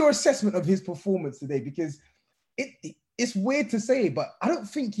what's your assessment of his performance today? Because it's weird to say, but I don't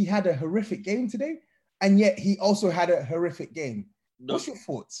think he had a horrific game today, and yet he also had a horrific game. What's your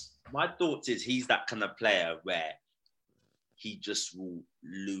thoughts? My thoughts is he's that kind of player where he just will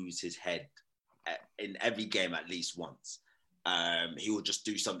lose his head in every game at least once. He will just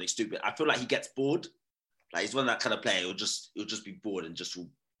do something stupid. I feel like he gets bored. Like he's one of that kind of player. He'll just be bored and just will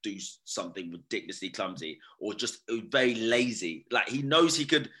do something ridiculously clumsy or just very lazy. Like he knows he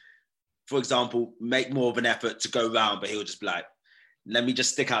could, for example, make more of an effort to go round, but he'll just be like, let me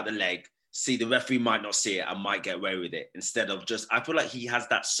just stick out the leg. See, the referee might not see it. I might get away with it. Instead of just, I feel like he has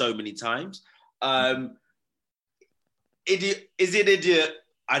that so many times. Idiot?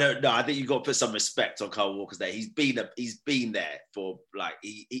 I don't know. I think you've got to put some respect on Kyle Walker's there. He's been there for like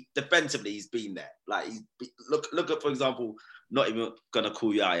he defensively. He's been there. Like look at, for example, not even gonna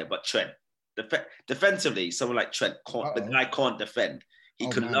call Yaya, but Trent. Defensively, someone like Trent the guy can't defend. He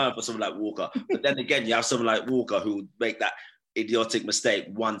could learn from someone like Walker. But then again, you have someone like Walker who would make that idiotic mistake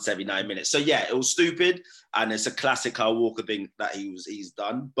once every 9 minutes. So yeah, it was stupid, and it's a classic Kyle Walker thing that he's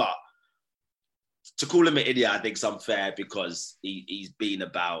done. But to call him an idiot, I think is unfair because he's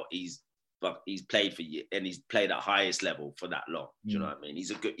he's played for you and he's played at highest level for that long. Do you know what I mean?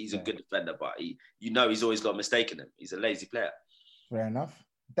 He's a good defender, but he's always got a mistake in him. He's a lazy player. Fair enough.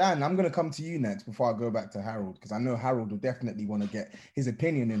 Dan, I'm going to come to you next before I go back to Harold, because I know Harold will definitely want to get his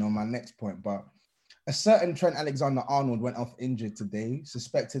opinion in on my next point. But a certain Trent Alexander-Arnold went off injured today,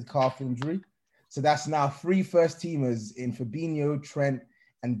 suspected calf injury. So that's now 3 first-teamers in Fabinho, Trent,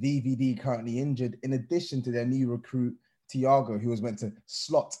 and VVD currently injured, in addition to their new recruit, Thiago, who was meant to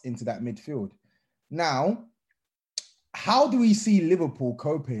slot into that midfield. Now, how do we see Liverpool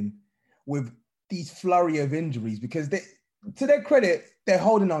coping with these flurry of injuries? Because to their credit, they're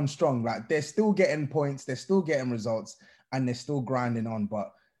holding on strong. Like, they're still getting points, they're still getting results, and they're still grinding on.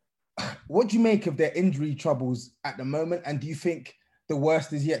 But what do you make of their injury troubles at the moment? And do you think the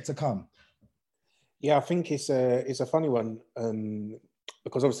worst is yet to come? Yeah, I think it's a funny one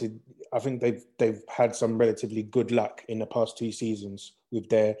because obviously I think they've had some relatively good luck in the past 2 seasons with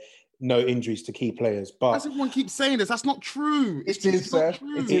their no injuries to key players. But as everyone keeps saying this, that's not true. It is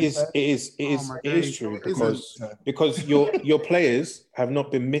true because your players have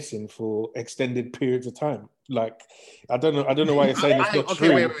not been missing for extended periods of time. Like, I don't know why you're saying it's not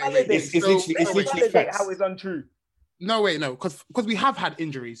true. Wait. It's literally facts. How is untrue? No, because we have had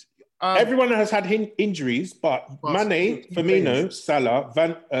injuries. Everyone has had injuries, but Mane, Firmino, Salah,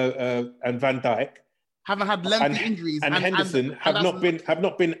 and Van Dijk haven't had lengthy injuries, and Henderson have not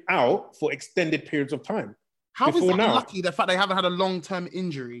been out for extended periods of time. How is that lucky? The fact they haven't had a long-term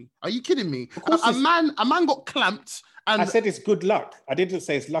injury? Are you kidding me? A man got clamped. And I said it's good luck. I didn't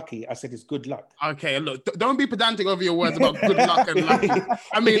say it's lucky. I said it's good luck. Okay, look, don't be pedantic over your words about good luck and lucky.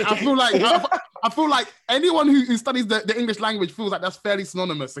 I mean, I feel like anyone who studies the English language feels like that's fairly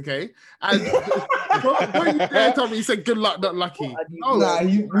synonymous. Okay, and don't you dare tell me you said good luck, not lucky. No.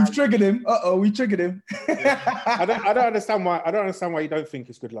 We've triggered him. We triggered him. I don't understand why. I don't understand why you don't think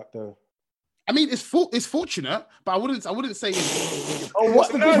it's good luck though. I mean, it's fortunate, but I wouldn't say it's. Oh,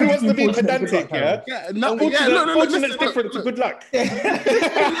 what's the difference? Who wants to be pedantic? Fortunate's different to good luck. You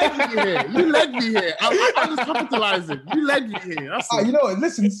led me here. I'm just capitalizing. You led me here. You know what?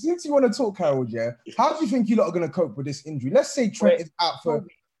 Listen, since you want to talk, Harold, how do you think you lot are going to cope with this injury? Let's say Trent is out for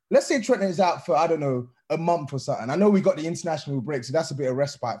I don't know, a month or something. I know we got the international break, so that's a bit of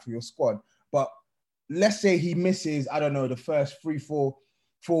respite for your squad. But let's say he misses, I don't know, the first 4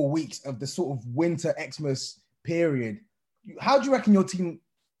 weeks of the sort of winter Xmas period. How do you reckon your team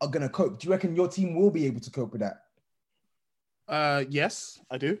are going to cope? Do you reckon your team will be able to cope with that? Yes,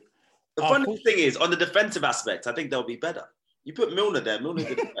 I do. The funny thing is, on the defensive aspect, I think they'll be better. You put Milner there. Milner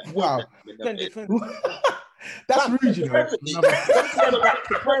did wow. That's rude, you know.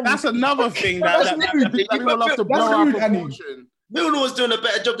 That's another thing that people love to blow out proportion. Milner was doing a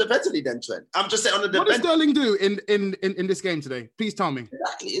better job defensively than Trent. I'm just saying on the defense. What did Sterling do in this game today? Please tell me.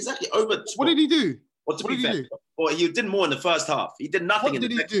 Exactly. What did he do? Well, to be fair, well, he did more in the first half. He did nothing. What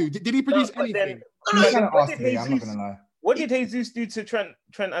did he do? Did he produce anything? I'm not going to lie. What did Jesus do to Trent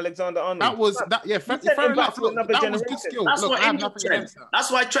Alexander-Arnold? That was that. Yeah, fair enough. Look, that was good skill. That's Look, why I have nothing against that.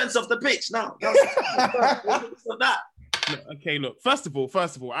 That's why Trent's off the pitch now. That. Okay, look. First of all,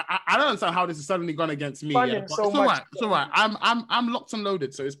 I don't understand how this is suddenly gone against me. Yeah, it's all right. I'm locked and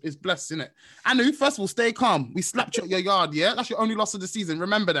loaded, so it's blessed, isn't it? Anu, first of all, stay calm. We slapped you at your yard. Yeah, that's your only loss of the season.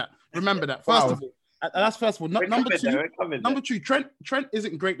 Remember that. First of all. That's first of all. Number two, Trent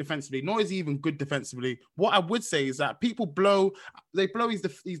isn't great defensively, nor is he even good defensively. What I would say is that people blow his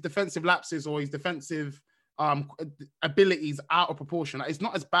defensive lapses or his defensive abilities out of proportion. Like, it's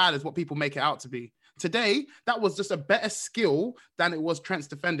not as bad as what people make it out to be. Today, that was just a better skill than it was Trent's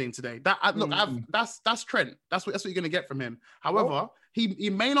defending today. That's Trent. That's what you're going to get from him. However,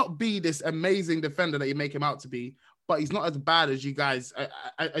 he may not be this amazing defender that you make him out to be, but he's not as bad as you guys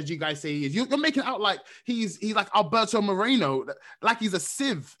say he is. You're making it out like he's like Alberto Moreno, like he's a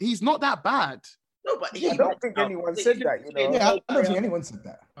sieve. He's not that bad. No, but I don't think anyone said that. You know? Yeah, I don't think anyone said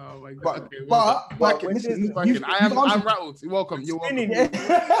that. Oh my god! I'm rattled. You're welcome. You're welcome.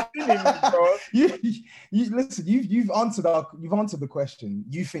 You've answered the question.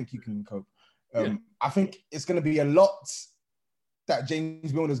 You think you can cope? I think it's going to be a lot that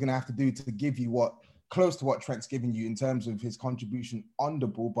James Milner is going to have to do to give you close to what Trent's giving you in terms of his contribution on the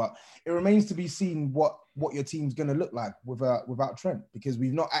ball, but it remains to be seen what your team's going to look like without Trent, because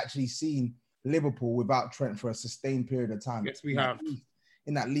we've not actually seen Liverpool without Trent for a sustained period of time. Yes, we have.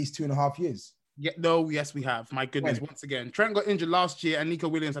 In at least 2.5 years. Yeah, no, yes, we have. My goodness, once again, Trent got injured last year, and Nico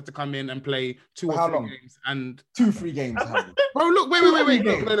Williams had to come in and play 2 For or how 3 long? games. And 2-3 games. Bro, look,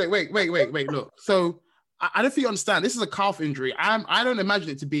 wait. Look, so I don't think you understand. This is a calf injury. I don't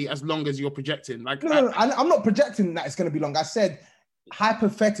imagine it to be as long as you're projecting. Like, No, I'm not projecting that it's going to be long. I said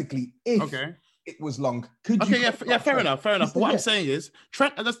hypothetically, if it was long, could you? Yeah, fair enough. But what I'm saying is,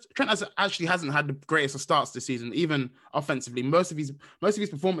 Trent hasn't had the greatest of starts this season, even offensively. Most of his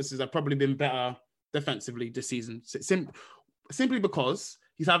performances have probably been better defensively this season, simply because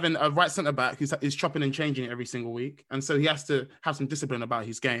he's having a right centre back who's chopping and changing every single week, and so he has to have some discipline about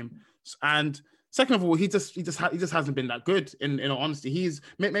his game. And second of all, he just hasn't been that good. In all honesty,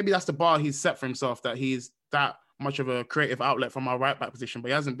 maybe that's the bar he's set for himself, that he's that much of a creative outlet from our right back position, but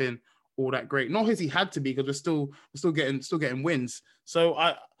he hasn't been all that great. Nor has he had to be, because we're still getting wins. So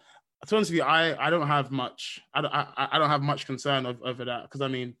to be honest with you, I don't have much. I don't have much concern over that, because I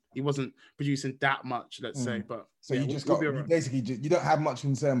mean, he wasn't producing that much, let's say. But so you just got basically you don't have much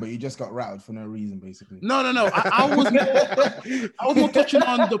concern, but you just got rattled for no reason, basically. No. I was more touching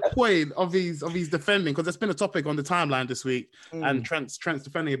on the point of his defending, because there's been a topic on the timeline this week, and Trent's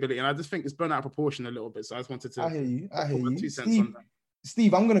defending ability, and I just think it's blown out of proportion a little bit. So I just wanted to. I hear you. 2 cents on that.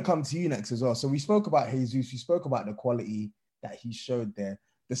 Steve, I'm going to come to you next as well. So we spoke about Jesus. We spoke about the quality that he showed there.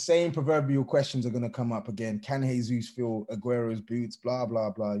 The same proverbial questions are going to come up again. Can Jesus fill Aguero's boots? Blah,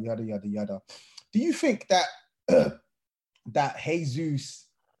 blah, blah, yada, yada, yada. Do you think that that Jesus,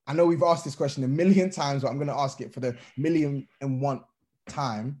 I know we've asked this question a million times, but I'm going to ask it for the 1,000,001th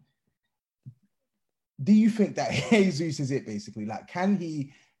time. Do you think that Jesus is it, basically? Like, can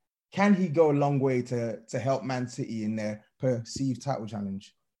he go a long way to help Man City in their perceived title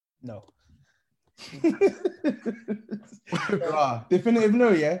challenge? No. Definitive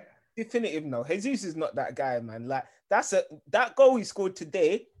no, yeah? Definitive no. Jesus is not that guy, man. Like, that goal he scored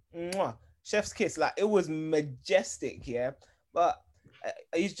today, chef's kiss. Like, it was majestic, yeah? But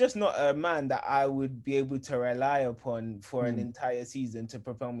he's just not a man that I would be able to rely upon for an entire season to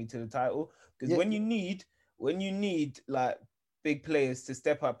propel me to the title. Because when you need like big players to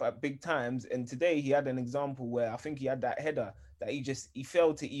step up at big times, and today he had an example where I think he had that header that he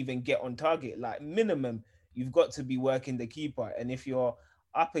failed to even get on target. Like, minimum, you've got to be working the keeper. And if you're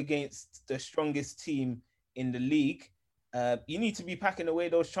up against the strongest team in the league, you need to be packing away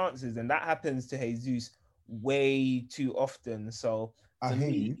those chances. And that happens to Jesus way too often. So for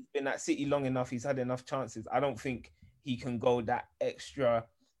me, he's been at City long enough. He's had enough chances. I don't think he can go that extra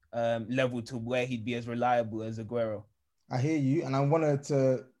level to where he'd be as reliable as Aguero. I hear you. And I wanted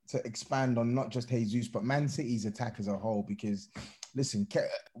to expand on not just Jesus, but Man City's attack as a whole, because listen,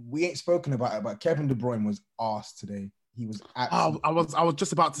 we ain't spoken about it, but Kevin De Bruyne was arse today. He was absolutely... I was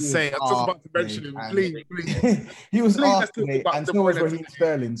just about to say, I was just about to mention him. Please. He was arse today, and so was Raheem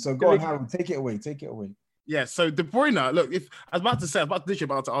Sterling. So go on, Harold, take it away. Yeah, so De Bruyne, look, I was about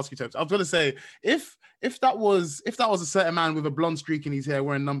to ask you, Tobes. I was going to say, if that was a certain man with a blonde streak in his hair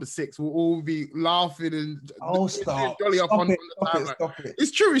wearing number 6, we'll all be laughing and stop it.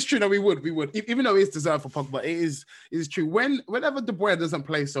 It's true. No, we would, even though it's deserved for Pogba. It is true. Whenever De Bruyne doesn't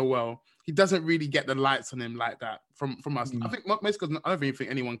play so well, he doesn't really get the lights on him like that from us. I think most because I don't even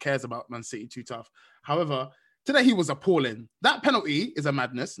think anyone cares about Man City too tough. However, today he was appalling. That penalty is a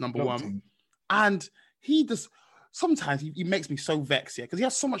madness, number one, and he just sometimes he makes me so vexed, because he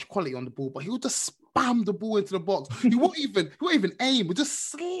has so much quality on the ball, but he'll just spam the ball into the box. He won't even aim. He'll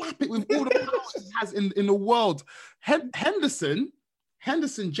just slap it with all the power he has in the world. Henderson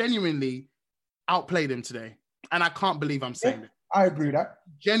genuinely outplayed him today, and I can't believe I'm saying it. I agree with that.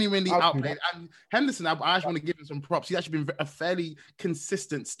 Genuinely outplayed. And Henderson, I actually want to give him some props. He's actually been a fairly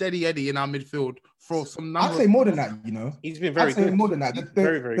consistent, steady Eddie in our midfield for some number. I'd say more than that, He's been very good. More than that.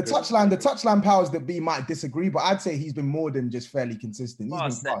 Very good. The touchline powers that be might disagree, but I'd say he's been more than just fairly consistent. The bar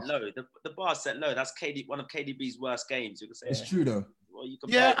set low. The bar set low. That's one of KDB's worst games. You could say it's true though. Well,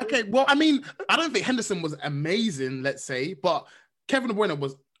 okay. Well, I mean, I don't think Henderson was amazing, let's say, but Kevin De Bruyne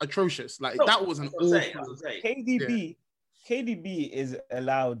was atrocious. Like, that was an awful. KDB is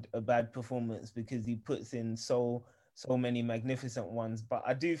allowed a bad performance because he puts in so many magnificent ones, but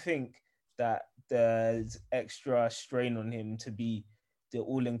I do think that there's extra strain on him to be the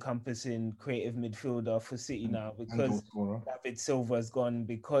all-encompassing creative midfielder for City now, because David Silva's gone,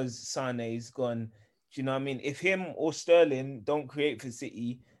 because Sane's gone. Do you know what I mean? If him or Sterling don't create for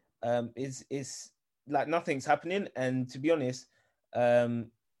City, it's like nothing's happening. And to be honest,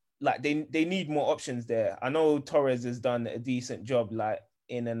 like they need more options there. I know Torres has done a decent job, like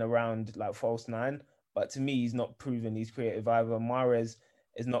in and around like false nine, but to me, he's not proven he's creative either. Mahrez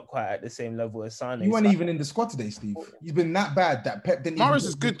is not quite at the same level as Sane. He wasn't even in the squad today, Steve. He's been that bad that Pep didn't. Mahrez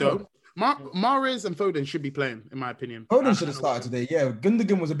is good though. Mahrez and Foden should be playing, in my opinion. Foden should have started today. Yeah,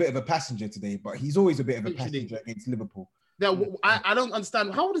 Gundogan was a bit of a passenger today, but he's always a bit of a passenger against Liverpool. Yeah, I don't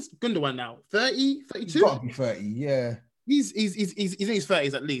understand. How old is Gundogan now? 30, 32? He's got to be 30, yeah. He's in his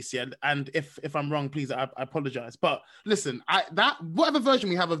 30s at least, yeah. And if I'm wrong, please, I apologize. But listen, whatever version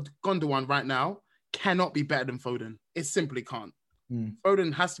we have of Gundogan right now cannot be better than Foden. It simply can't.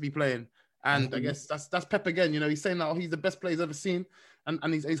 Foden has to be playing. And I guess that's Pep again. You know, he's saying that he's the best player he's ever seen,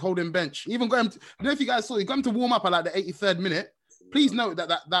 and he's holding bench. He even got him. I don't know if you guys saw. He got him to warm up at like the 83rd minute. Please note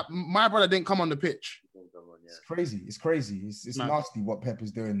that my brother didn't come on the pitch. It's crazy. It's crazy. It's nasty what Pep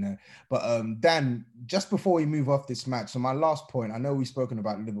is doing there. But Dan, just before we move off this match, so my last point. I know we've spoken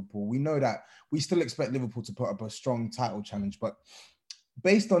about Liverpool. We know that we still expect Liverpool to put up a strong title challenge, but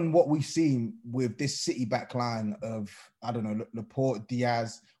based on what we've seen with this City back line of, I don't know, Laporte,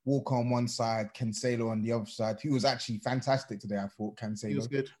 Diaz, Walker on one side, Cancelo on the other side, who was actually fantastic today, I thought, Cancelo. He was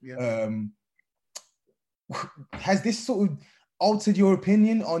good, yeah. Has this sort of altered your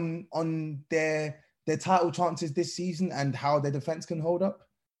opinion on their title chances this season and how their defense can hold up?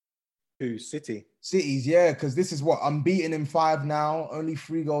 Who, City? City's, yeah, because this is what, unbeaten in 5 now, only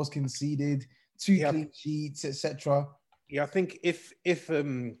 3 goals conceded, 2 clean sheets, etc. Yeah, I think if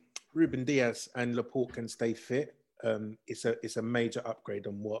Ruben Diaz and Laporte can stay fit, it's a major upgrade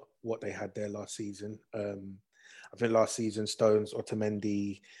on what they had there last season. I think last season Stones,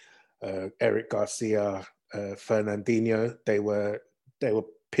 Otamendi, Eric Garcia, Fernandinho, they were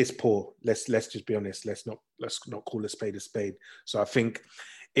piss poor. Let's just be honest. Let's not call a spade a spade. So I think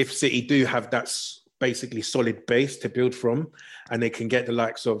if City do have that basically solid base to build from, and they can get the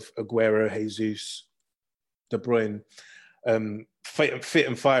likes of Aguero, Jesus, De Bruyne, fit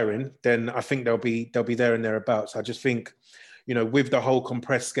and firing, then I think they'll be there and thereabouts. I just think, you know, with the whole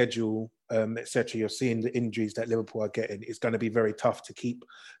compressed schedule, etc., you're seeing the injuries that Liverpool are getting. It's going to be very tough to keep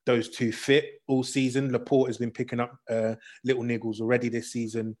those two fit all season. Laporte has been picking up little niggles already this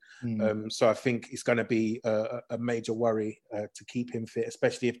season, so I think it's going to be a major worry to keep him fit,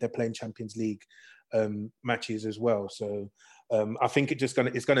 especially if they're playing Champions League matches as well. So I think it's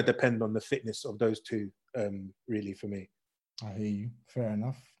going to depend on the fitness of those two, really, for me. I hear you. Fair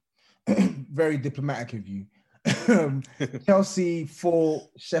enough. Very diplomatic of you. Chelsea 4,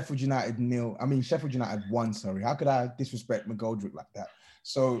 Sheffield United 0. I mean, Sheffield United 1, sorry. How could I disrespect McGoldrick like that?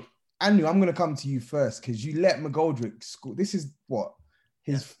 So, Anu, I'm going to come to you first because you let McGoldrick score. This is what?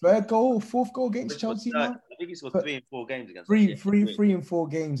 His 3rd goal, 4th goal against Chelsea now? I think he scored 3 and 4 games against Three and 4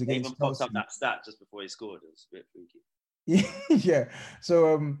 games against even Chelsea. Popped up that stat just before he scored. It was a bit freaky. Yeah.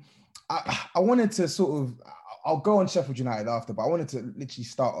 So, I wanted to sort of... I'll go on Sheffield United after, but I wanted to literally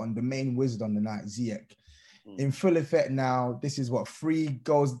start on the main wizard on the night, Ziyech. In full effect now. This is what 3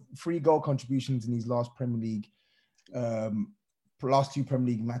 goal contributions in these last 2 Premier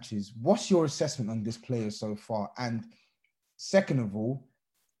League matches. What's your assessment on this player so far? And second of all,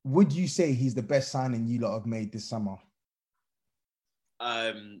 would you say he's the best signing you lot have made this summer?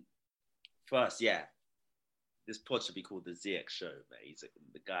 First, yeah. This pod should be called the Ziyech Show, mate.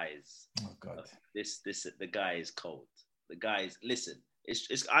 The guy is. Oh God! The guy is cold. The guy is. Listen,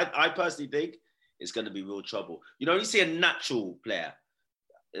 it's. I personally think it's going to be real trouble. You know, you see a natural player,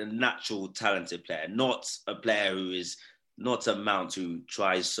 a natural talented player, not a player who is not a Mount who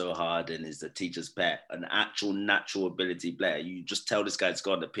tries so hard and is the teacher's pet. An actual natural ability player. You just tell this guy to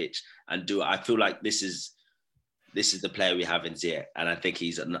go on the pitch and do it. I feel like this is the player we have in Ziyech, and I think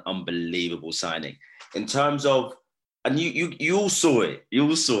he's an unbelievable signing. In terms of, and you all saw it. You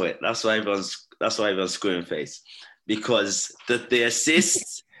all saw it. That's why everyone's screwing face, because the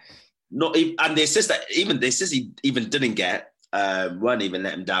assists, the assists he even didn't get weren't even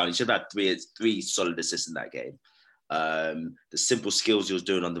let him down. He should have had three solid assists in that game. The simple skills he was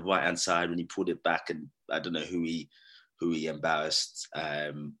doing on the right hand side when he pulled it back, and I don't know who he embarrassed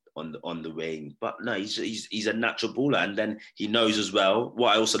on the wing, but no, he's a natural baller, and then he knows as well.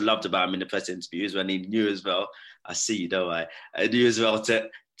 What I also loved about him in the press interview is when he knew as well. I see you, don't I? I knew as well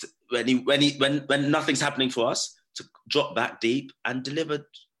when nothing's happening for us, to drop back deep and deliver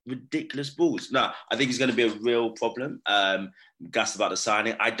ridiculous balls. No, I think he's going to be a real problem. Gassed about the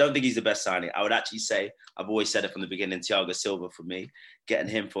signing. I don't think he's the best signing. I would actually say, I've always said it from the beginning, Thiago Silva for me. Getting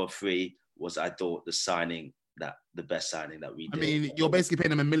him for a free was, I thought, the best signing that we did. I mean, you're basically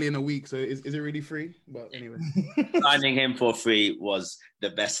paying him $1 million a week, so is it really free? But anyway. Signing him for free was the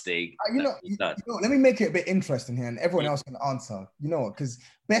best thing. Let me make it a bit interesting here, and everyone else can answer. You know what? Because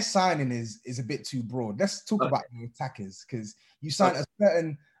best signing is a bit too broad. Let's talk about the attackers, because you signed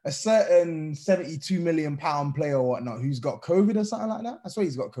a certain £72 million player or whatnot who's got COVID or something like that. I swear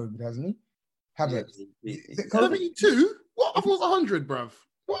he's got COVID, hasn't he? Is it COVID? 72? What? I thought it was 100, bruv.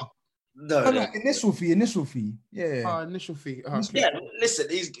 What? No, No, initial fee. Yeah. Initial fee. Yeah, listen,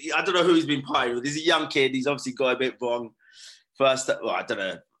 I don't know who he's been partying with. He's a young kid. He's obviously got a bit wrong. First, well, I don't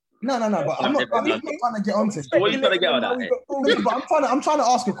know. No, but I'm not trying to get onto it. What are you trying to get on that? But I'm trying to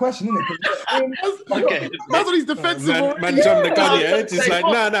ask a question, innit? Okay. That's what he's defensive. Man jumped the gun, yeah? Just like,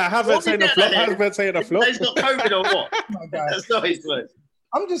 no, Havertz ain't a flop. Havertz ain't a flop. He's got COVID or what? That's not his word.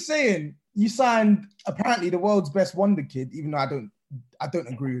 I'm just saying, you signed apparently the world's best wonder kid, even though I don't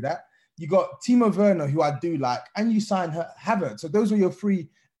agree with that. You got Timo Werner, who I do like, and you signed Havertz. So those were your 3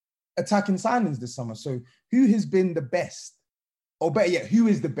 attacking signings this summer. So who has been the best? Or better yet, who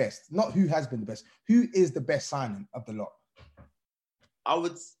is the best? Not who has been the best. Who is the best signing of the lot? I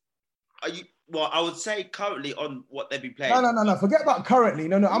would say currently on what they've been playing. No. Forget about currently.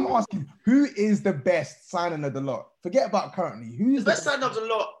 No. I'm asking who is the best signing of the lot? Forget about currently. Who is the best signing of the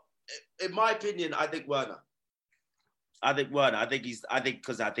lot? In my opinion, I think Werner. I think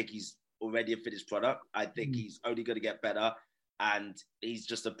he's already a finished product. I think he's only going to get better, and he's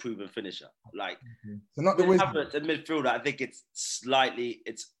just a proven finisher. Like, so not the Wizard. The midfielder, I think it's slightly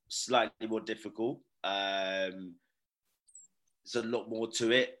more difficult. There's a lot more to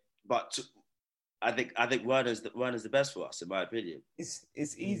it, but I think Werner's the best for us, in my opinion. It's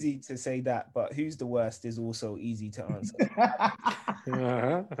easy to say that, but who's the worst is also easy to answer.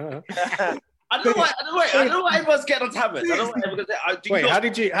 I don't know why everyone's getting on Havertz. I don't know why everyone's Wait,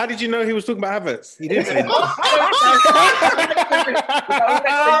 how did you know he was talking about Havertz? He didn't say that.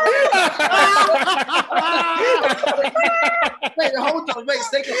 Wait, hold on, wait a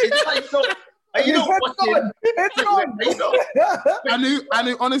second. Are you not watching? I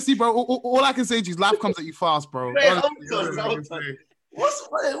knew, honestly, bro, all I can say to you is life comes at you fast, bro. Wait, hold on. What's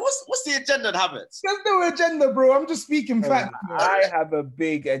the agenda on Havertz? There's no agenda, bro. I'm just speaking facts. I have a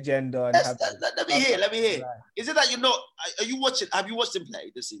big agenda on Havertz. Let me hear. Is it that you're not? Are you watching? Have you watched him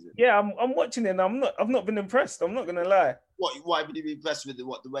play this season? Yeah, I'm watching it. And I've not been impressed. I'm not gonna lie. Why haven't you been impressed with the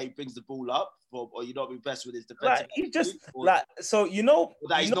way he brings the ball up, or you're not impressed with his defensive? He's just that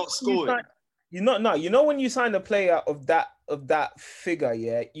he's not scoring. You know when you sign a player of that figure,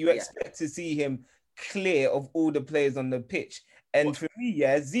 yeah, you expect to see him clear of all the players on the pitch. And for me,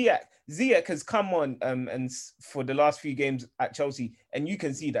 Ziyech has come on and for the last few games at Chelsea, and you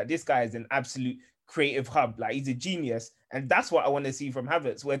can see that this guy is an absolute creative hub. Like, he's a genius, and that's what I want to see from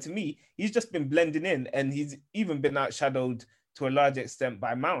Havertz. Where to me, he's just been blending in, and he's even been outshadowed to a large extent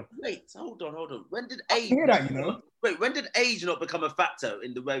by Mount. Wait, hold on. When did age? When did age not become a factor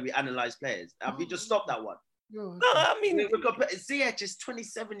in the way we analyze players? Have we just stopped that one? No, I mean, Ziyech is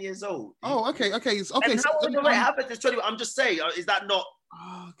 27 years old. Oh, okay. And Havertz is 21. I'm just saying, is that not?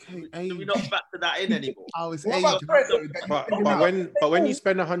 Okay. Do we not factor that in anymore? It's age. But when you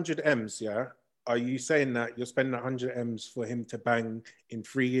spend 100 M's, yeah, are you saying that you're spending 100 M's for him to bang in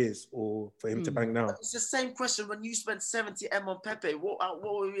 3 years, or for him to bang now? It's the same question when you spent 70 M on Pepe. What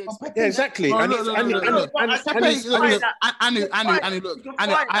were we expecting? Yeah, exactly. I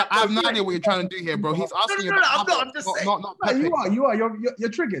have no idea what you're trying to do here, bro. He's asking you. I'm just saying. Not Pepe. You are. You're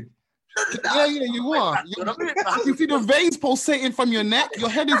triggered. Yeah, you are. You see the veins pulsating from your neck. Your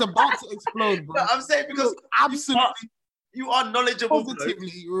head is about to explode, bro. No, I'm saying because absolutely. You are knowledgeable.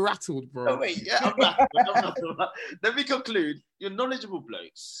 Positively rattled, bro. Oh, wait, yeah, I'm not. Let me conclude. You're knowledgeable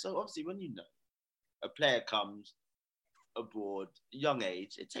blokes. So obviously, when you know a player comes abroad, young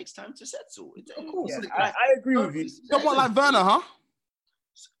age, it takes time to settle. Of course, I agree with you. Someone like Werner, huh?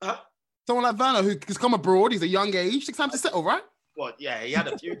 Someone like Werner who's come abroad. He's a young age. Takes time to settle, right? Well, yeah, he had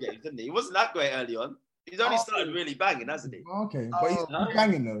a few games, didn't he? He wasn't that great early on. He's only started really banging, hasn't he? Okay, but he's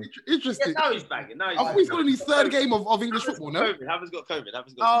banging though. Interesting. Yeah, now he's banging. I thought he's got in his third game of English football, no? Haven't got COVID.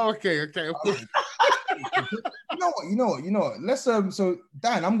 Oh, okay, of course. You know what? Let's so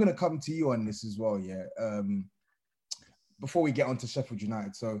Dan, I'm gonna come to you on this as well, yeah. Before we get on to Sheffield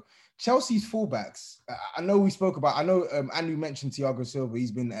United. So Chelsea's fullbacks, I know Andrew mentioned Thiago Silva,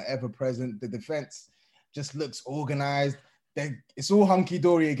 he's been ever present. The defense just looks organized. It's all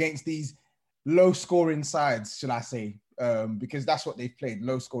hunky-dory against these low-scoring sides, shall I say, because that's what they've played,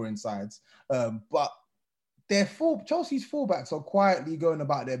 low-scoring sides. But Chelsea's fullbacks are quietly going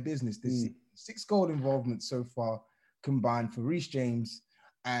about their business. There's 6 goal involvements so far combined for Reece James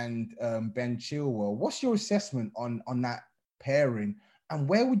and Ben Chilwell. What's your assessment on that pairing, and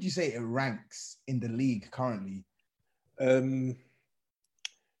where would you say it ranks in the league currently?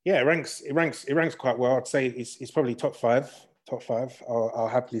 Yeah, it ranks quite well. I'd say it's probably top five. I'll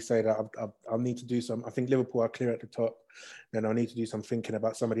happily say that. I'll need to do some. I think Liverpool are clear at the top. Then I'll need to do some thinking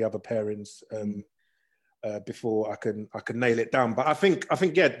about some of the other pairings. before I can nail it down. But I think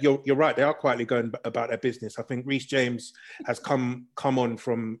yeah, you're right. They are quietly going about their business. I think Reece James has come on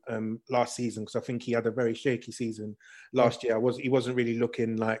from last season, because I think he had a very shaky season last year. He wasn't really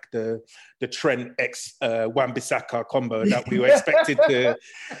looking like the Trent x Wan-Bissaka combo that we were expected to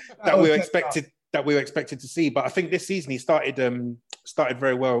that we were expected to see. But I think this season he started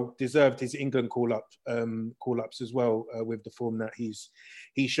very well, deserved his England call-ups as well, with the form that he's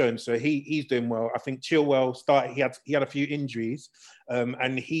shown. So he's doing well. I think Chilwell started. He had a few injuries,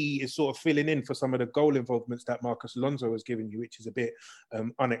 and he is sort of filling in for some of the goal involvements that Marcus Alonso was giving you, which is a bit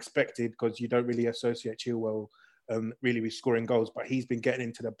unexpected, because you don't really associate Chilwell really with scoring goals, but he's been getting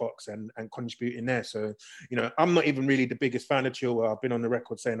into the box and contributing there. So, you know, I'm not even really the biggest fan of Chilwell. I've been on the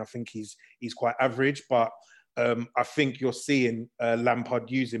record saying I think he's quite average, but I think you're seeing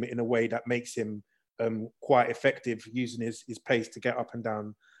Lampard use him in a way that makes him quite effective, using his pace to get up and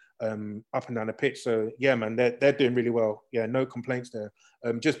down the pitch. So yeah, man, they're doing really well. Yeah, no complaints there.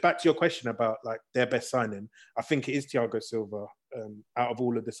 Just back to your question about like their best signing, I think it is Thiago Silva out of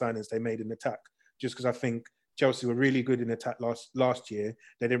all of the signings they made in attack, just because I think Chelsea were really good in attack last year.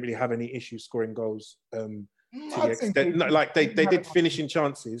 They didn't really have any issues scoring goals to the extent. Like they did finishing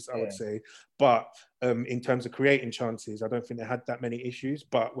chances, I would say, but in terms of creating chances, I don't think they had that many issues.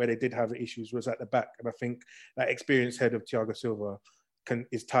 But where they did have issues was at the back, and I think that experienced head of Thiago Silva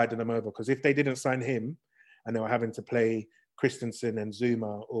is tiding them over. Because if they didn't sign him, and they were having to play Christensen and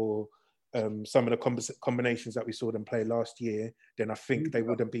Zuma or some of the combinations that we saw them play last year, then I think they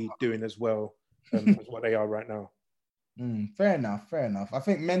wouldn't be doing as well as what they are right now. Fair enough. I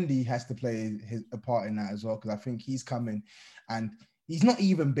think Mendy has to play a part in that as well, because I think he's coming and he's not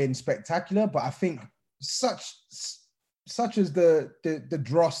even been spectacular, but I think such as the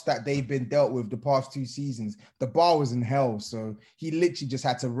dross that they've been dealt with the past 2 seasons, the bar was in hell. So he literally just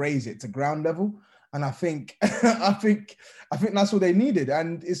had to raise it to ground level. And I think I think that's what they needed.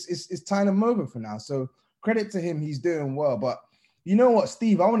 And it's tying them over for now. So credit to him, he's doing well. But you know what,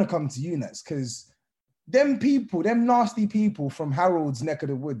 Steve, I want to come to you next, because them nasty people from Harold's neck of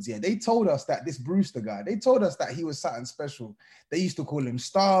the woods, yeah, they told us that this Brewster guy, they told us that he was something special. They used to call him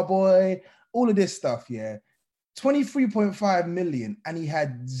Starboy, all of this stuff, yeah. 23.5 million, and he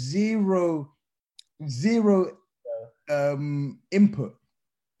had zero input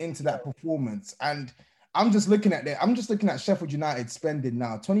into that performance. And I'm just looking at Sheffield United spending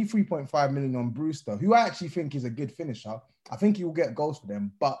now 23.5 million on Brewster, who I actually think is a good finisher. I think he will get goals for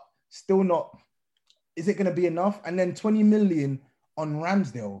them, but still not. Is it going to be enough? And then 20 million on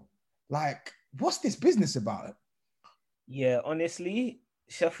Ramsdale. Like, what's this business about? Yeah, honestly,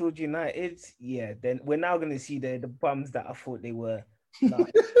 Sheffield United, yeah, then we're now going to see the bums that I thought they were.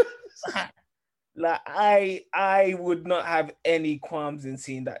 Like I would not have any qualms in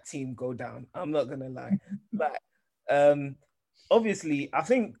seeing that team go down. I'm not going to lie. Like, obviously, I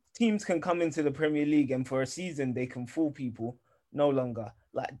think teams can come into the Premier League and for a season they can fool people. No longer.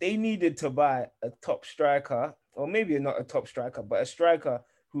 Like, they needed to buy a top striker, or maybe not a top striker, but a striker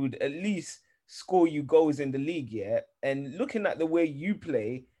who would at least score you goals in the league, yeah? And looking at the way you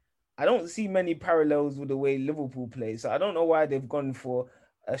play, I don't see many parallels with the way Liverpool play. So I don't know why they've gone for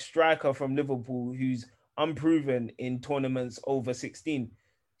a striker from Liverpool who's unproven in tournaments over 16.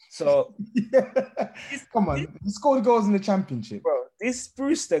 So come on, he scored goals in the Championship. Bro, this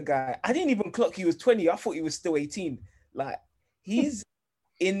Brewster guy, I didn't even clock he was 20. I thought he was still 18. Like, he's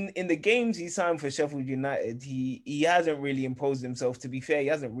in the games he signed for Sheffield United, he hasn't really imposed himself. To be fair, he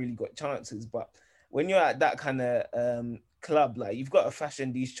hasn't really got chances. But when you're at that kind of club, like, you've got to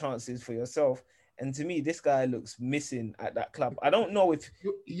fashion these chances for yourself. And to me, this guy looks missing at that club. I don't know if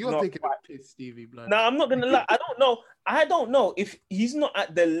you're taking a piss, Stevie. No, I'm not gonna lie. I don't know if he's not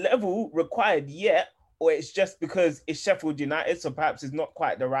at the level required yet, or it's just because it's Sheffield United, so perhaps it's not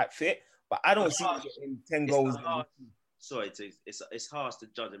quite the right fit. But I don't see him getting 10 goals. Sorry, it's harsh to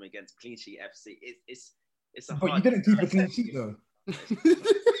judge him against Clean Sheet FC. It's a. But you didn't keep a clean sheet though. It's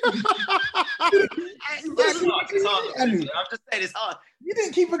hard. I'm just saying it's hard. You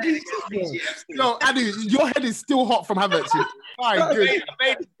didn't keep a clean sheet. No, Adu, your head is still hot from Havertz.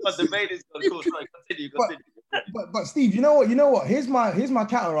 The main is cool. Sorry, continue. But Steve, you know what? Here's my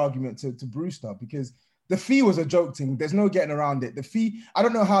counter argument to Brewster, because the fee was a joke thing. There's no getting around it. The fee, I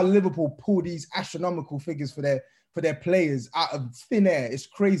don't know how Liverpool pull these astronomical figures for their players out of thin air. It's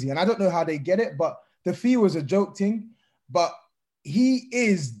crazy. And I don't know how they get it, but the fee was a joke thing. But he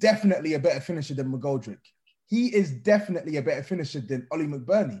is definitely a better finisher than McGoldrick. He is definitely a better finisher than Ollie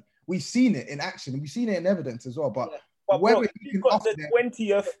McBurney. We've seen it in action. We've seen it in evidence as well. But bro, you've got the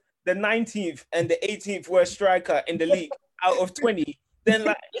 20th, the 19th, and the 18th worst striker in the league out of 20. then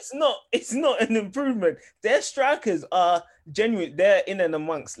like it's not an improvement. Their strikers are genuine. They're in and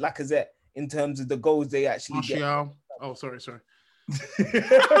amongst Lacazette in terms of the goals they actually get. Martial. Oh, sorry.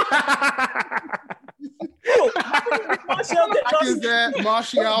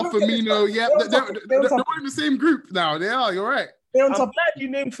 Martial, Firmino. Yeah, they're in the same group now. They are. You're right. I'm glad you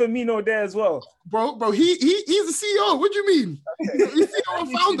named Firmino there as well, bro. He's the CEO. What do you mean? He's CEO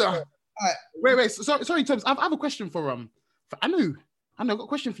and founder. Wait. Sorry, Tubbs. I have a question for Anu. I got a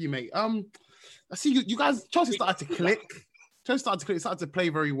question for you, mate. I see you guys. Chelsea started to click. Started to play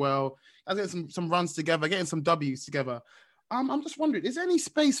very well. I was getting some runs together, getting some W's together. I'm just wondering, is there any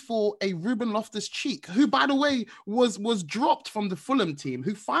space for a Ruben Loftus-Cheek, who, by the way, was dropped from the Fulham team,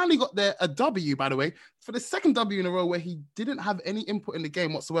 who finally got a W, by the way, for the second W in a row where he didn't have any input in the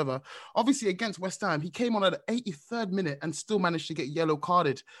game whatsoever. Obviously, against West Ham, he came on at the 83rd minute and still managed to get yellow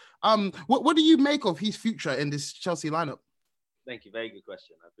carded. What do you make of his future in this Chelsea lineup? Thank you. Very good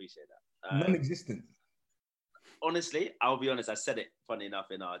question. I appreciate that. Non-existent. Honestly, I'll be honest. I said it, funny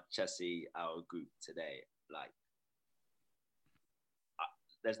enough, in our group today. Like,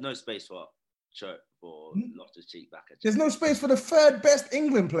 there's no space for Loftus-Cheek back at Chelsea. There's no space for the third best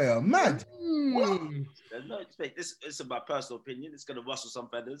England player. Mad. There's no space. This is my personal opinion. It's going to rustle some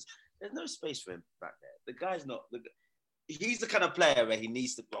feathers. There's no space for him back there. The guy's not. He's the kind of player where he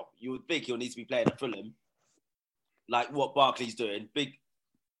needs to. Well, you would think he'll need to be playing at Fulham, like what Barkley's doing. Big.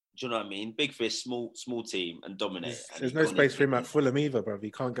 Do you know what I mean? Big fish, small team, and dominate. There's no space for him at Fulham either, bro. He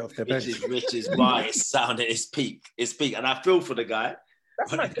can't get off their bench. Which is why it's sounded his peak. And I feel for the guy.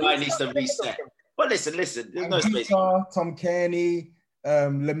 But the guy needs to reset. But listen, there's no space. Tom Kearney,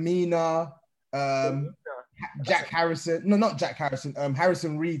 Lamina, Jack Harrison. No, not Jack Harrison.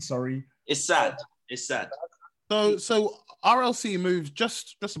 Harrison Reed, sorry. It's sad. So RLC moved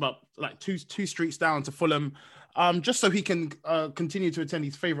just about like two streets down to Fulham, just so he can continue to attend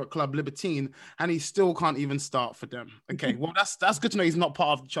his favorite club, Libertine, and he still can't even start for them. Okay, well that's good to know. He's not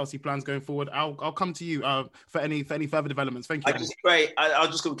part of the Chelsea plans going forward. I'll come to you for any further developments. Thank you. I just pray. I'll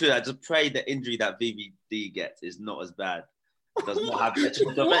just conclude. I just pray the injury that VVD gets is not as bad. It does not have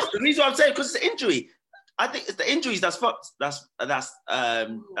the reason why I'm saying, because it's the injury. I think it's the injuries that's fucked. That's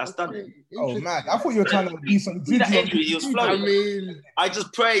done. Oh man, I thought you were trying to do some. That injury, he was floating. I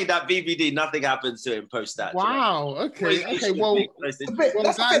just pray that VVD nothing happens to him post that. Wow. Okay. Well, that's a bit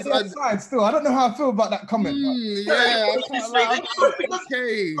science still. I don't know how I feel about that comment. Okay.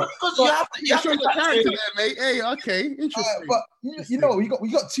 You show the character there, mate. Hey, okay, interesting. But you know, we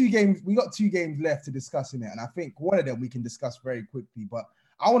got 2 games. We got 2 games left to discuss in it, and I think one of them we can discuss very quickly. But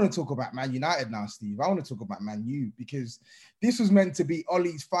I want to talk about Man United now, Steve. I want to talk about Man U, because this was meant to be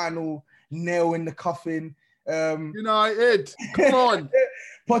Ollie's final nail in the coffin. United, come on.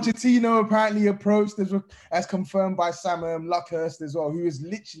 Pochettino apparently approached, as confirmed by Sam Luckhurst as well, who is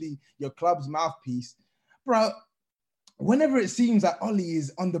literally your club's mouthpiece. Bro, whenever it seems that Ollie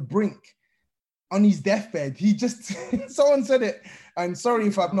is on the brink, on his deathbed, he just someone said it, and sorry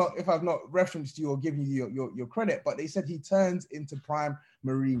if I've not referenced you or given you your credit, but they said he turns into prime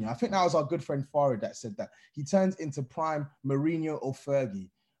Mourinho. I think that was our good friend Farid that said that he turns into prime Mourinho or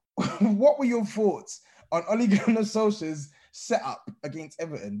Fergie. What were your thoughts on Ole Gunnar Solskjaer's setup against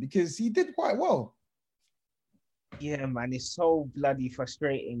Everton? Because he did quite well. Yeah, man, it's so bloody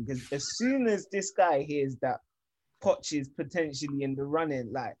frustrating, because as soon as this guy hears that Poch is potentially in the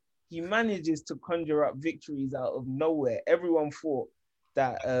running, like, he manages to conjure up victories out of nowhere. Everyone thought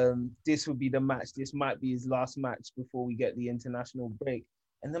that this would be the match. This might be his last match before we get the international break.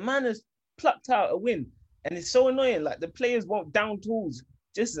 And the man has plucked out a win. And it's so annoying. Like, the players won't down tools.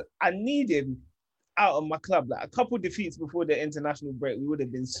 I need him out of my club. Like, a couple defeats before the international break, we would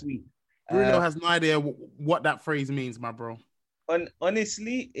have been sweet. Bruno has no idea what that phrase means, my bro.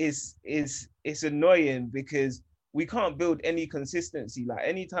 Honestly, it's annoying, because we can't build any consistency. Like,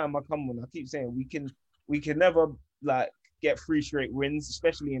 anytime I come on, I keep saying we can never like get 3 straight wins,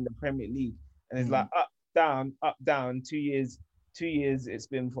 especially in the Premier League. And it's like up, down. 2 years it's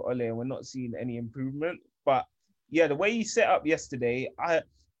been for Ole, and we're not seeing any improvement. But yeah, the way he set up yesterday,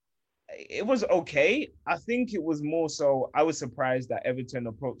 it was okay. I think it was more so I was surprised that Everton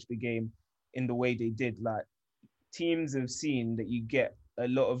approached the game in the way they did. Like, teams have seen that you get a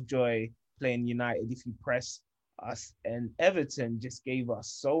lot of joy playing United if you press us, and Everton just gave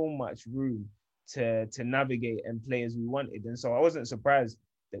us so much room to navigate and play as we wanted. And so I wasn't surprised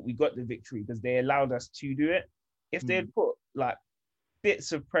that we got the victory, because they allowed us to do it. If they had put like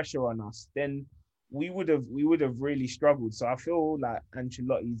bits of pressure on us, then we would have really struggled. So I feel like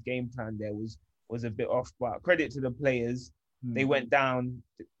Ancelotti's game plan there was a bit off, but credit to the players. They went down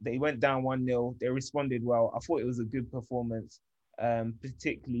 1-0. They responded well. I thought it was a good performance.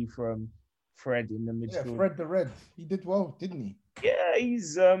 particularly from Fred in the midfield. Yeah, Fred the Red. He did well, didn't he? Yeah,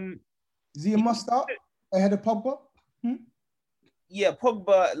 he's Is he a must start ahead of Pogba? Yeah,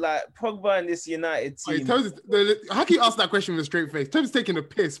 Pogba and this United team. How can you ask that question with a straight face? Tom's taking a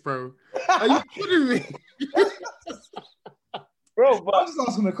piss, bro. Are you kidding me? Bro, but I'm just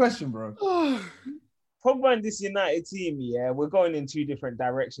asking a question, bro. Pogba and this United team, yeah, we're going in two different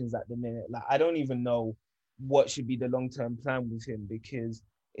directions at the minute. Like, I don't even know what should be the long-term plan with him, because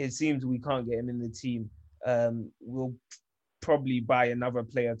it seems we can't get him in the team. We'll probably buy another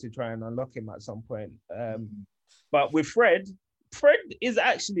player to try and unlock him at some point. But with Fred is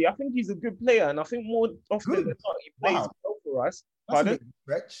actually, I think he's a good player, and I think more often than not, he plays well for us. Pardon?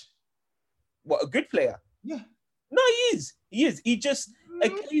 What, a good player? Yeah. No, he is. He just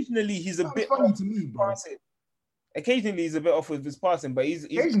occasionally he's a bit funny to me, bro. passing. Occasionally he's a bit off with his passing, but he's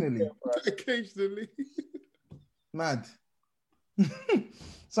occasionally. Mad.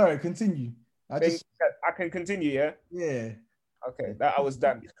 Sorry, continue. I can continue, yeah? Yeah. Okay, that I was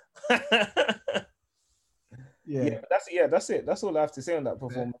done. Yeah, that's it. That's all I have to say on that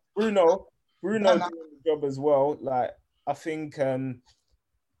performance. Bruno doing the job as well. Like, I think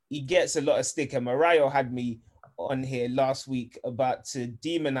he gets a lot of stick, and Mario had me on here last week about to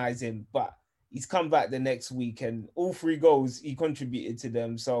demonize him, but he's come back the next week, and all 3 goals he contributed to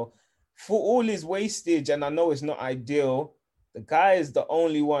them. So for all his wastage, and I know it's not ideal, the guy is the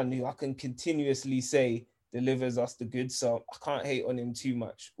only one who I can continuously say delivers us the goods. So I can't hate on him too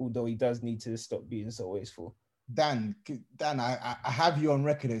much, although he does need to stop being so wasteful. Dan, I have you on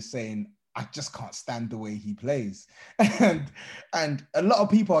record as saying I just can't stand the way he plays, and a lot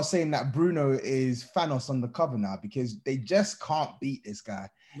of people are saying that Bruno is Thanos on the cover now because they just can't beat this guy.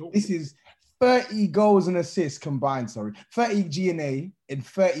 Nope. This is 30 goals and assists combined. 30 GNA in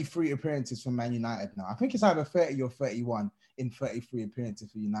 33 appearances for Man United now. I think it's either 30 or 31 in 33 appearances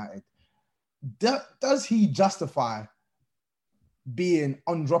for United. Does he justify being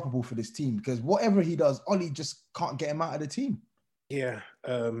undroppable for this team? Because whatever he does, Ollie just can't get him out of the team. Yeah,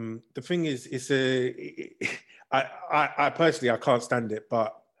 the thing is, I personally, I can't stand it.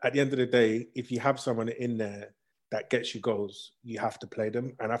 But at the end of the day, if you have someone in there that gets you goals, you have to play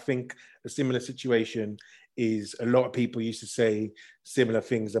them. And I think a similar situation is a lot of people used to say similar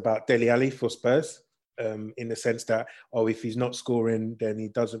things about Dele Alli for Spurs, in the sense that, if he's not scoring, then he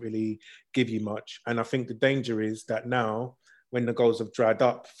doesn't really give you much. And I think the danger is that now, when the goals have dried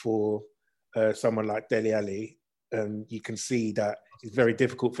up for someone like Dele Alli, you can see that it's very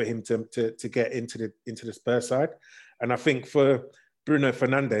difficult for him to get into the Spurs side. And I think for Bruno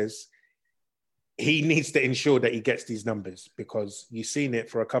Fernandes, he needs to ensure that he gets these numbers, because you've seen it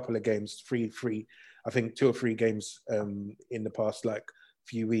for a couple of games, I think 2 or 3 games in the past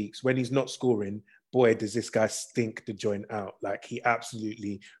few weeks. When he's not scoring, boy, does this guy stink the joint out. Like, he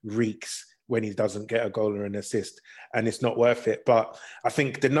absolutely reeks when he doesn't get a goal or an assist, and it's not worth it. But I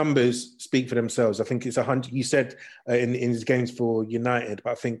think the numbers speak for themselves. I think it's 100. You said in his games for United,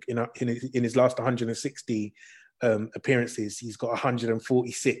 but I think in his last 160 appearances, he's got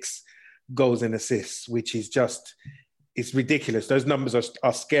 146 goals and assists, which is it's ridiculous. Those numbers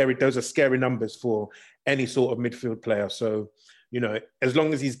are scary. Those are scary numbers for any sort of midfield player. So, as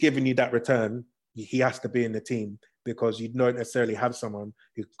long as he's giving you that return, he has to be in the team, because you don't necessarily have someone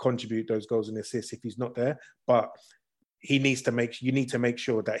who contribute those goals and assists if he's not there. But you need to make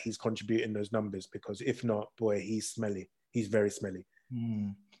sure that he's contributing those numbers, because if not, boy, he's smelly. He's very smelly.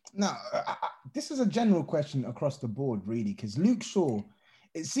 Now, this is a general question across the board, really, because Luke Shaw,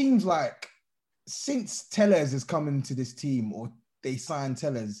 it seems like since Tellez has come into this team, or they signed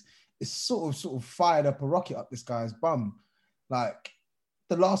Tellez, it's sort of fired up a rocket up this guy's bum. Like,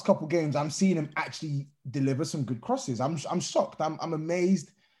 the last couple of games, I'm seeing him actually deliver some good crosses. I'm shocked. I'm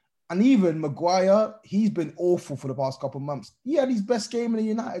amazed. And even Maguire, he's been awful for the past couple of months. He had his best game in the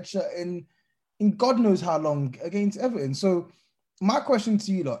United shirt in God knows how long against Everton. So my question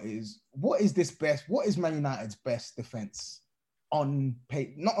to you lot is, what is Man United's best defense on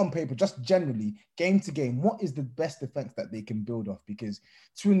paper? Not on paper, just generally, game to game. What is the best defense that they can build off? Because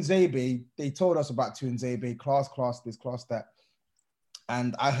Tuanzebe, they told us about Tuanzebe, class this, class that.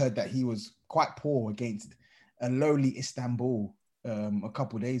 And I heard that he was quite poor against a lowly Istanbul a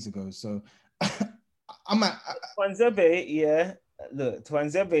couple of days ago. So Tuanzebe, yeah. Look,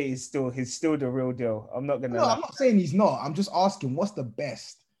 Tuanzebe is still the real deal. I'm not gonna. No, I'm not saying he's not. I'm just asking, what's the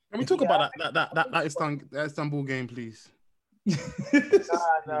best? Can we talk about that Istanbul game, please? No.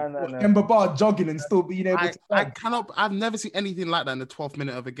 Mbaba jogging and still being able to. I've never seen anything like that in the 12th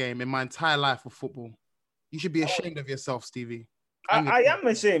minute of a game in my entire life of football. You should be ashamed of yourself, Stevie. I am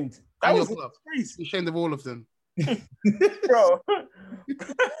ashamed. That was you're ashamed of all of them. bro.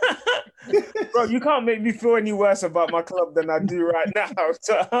 Bro, you can't make me feel any worse about my club than I do right now.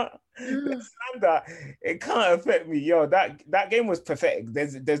 So, slander, it can't affect me. Yo, that game was pathetic.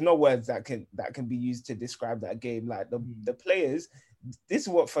 There's no words that can be used to describe that game. Like the players, this is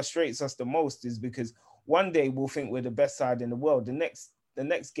what frustrates us the most, is because one day we'll think we're the best side in the world. The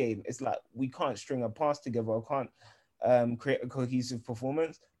next game, it's like we can't string a pass together or can't create a cohesive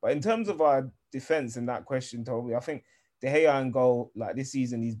performance. But in terms of our defense and that question, Toby, I think De Gea and goal, like this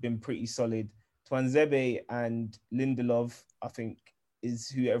season, he's been pretty solid. Twanzebe and Lindelof, I think, is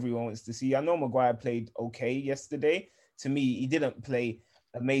who everyone wants to see. I know Maguire played okay yesterday. To me, he didn't play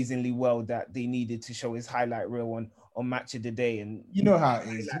amazingly well that they needed to show his highlight reel on Match of the Day. And you know how it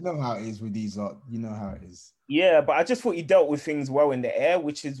is. You know how it is with these lot. You know how it is. Yeah, but I just thought he dealt with things well in the air,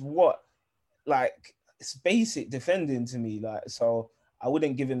 which is what, like, it's basic defending to me. Like, so I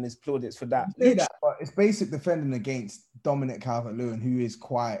wouldn't give him his plaudits for that. You say that, but it's basic defending against Dominic Calvert-Lewin, who is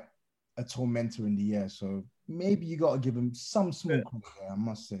quite a tormentor in the air. So maybe you got to give him some small credit there, I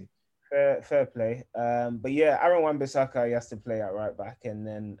must say. Fair play. But yeah, Aaron Wan-Bissaka, he has to play at right back. And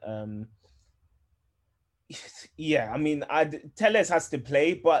then, yeah, I mean, Telles has to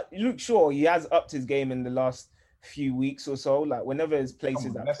play, but Luke Shaw, he has upped his game in the last few weeks or so. Like, whenever his place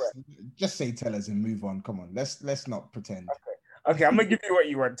is at threat. Just say Telles and move on. Come on, let's not pretend. Okay, I'm gonna give you what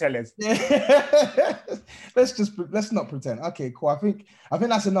you want. Tell us. Let's not pretend. Okay, cool. I think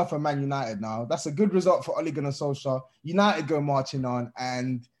that's enough for Man United now. That's a good result for Ole Gunnar Solskjaer. United go marching on,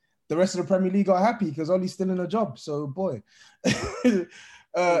 and the rest of the Premier League are happy because Ole's still in a job. So, boy.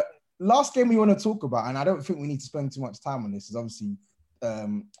 Last game we want to talk about, and I don't think we need to spend too much time on this, is obviously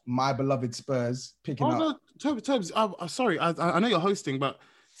my beloved Spurs picking up. No, Tobes, sorry, I know you're hosting, but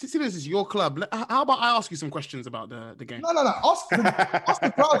since this is your club, how about I ask you some questions about the game? No. Ask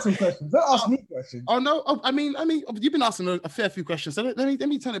the crowd some questions. Don't ask me questions. Oh no, I mean, you've been asking a fair few questions. So let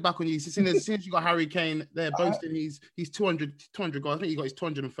me turn it back on you. Since you got Harry Kane, they're boasting he's 200 goals. I think he got his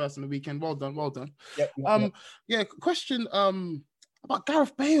 201st on the weekend. Well done. Yep. Yeah. Question about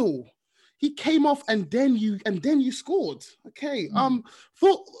Gareth Bale. He came off and then you scored. Okay.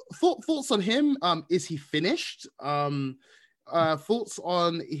 Thoughts on him? Is he finished? Thoughts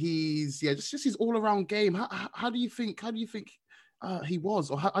on his his all around game. How do you think he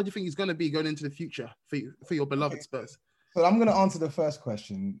was, or how do you think he's going to be going into the future for your beloved Spurs? So I'm going to answer the first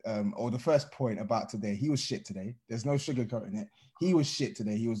question, or the first point about today. He was shit today. There's no sugarcoating it. He was shit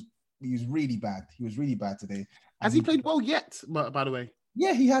today. He was really bad. He was really bad today. Has he played well yet? By the way.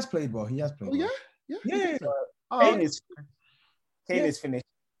 Yeah, he has played well. Yeah. Kane is finished.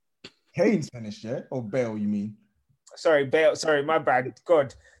 Kane's finished, yeah? Or Bale, you mean? Sorry, Bale. Sorry, my bad.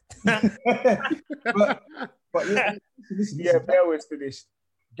 God. but yeah, listen, Bale is finished.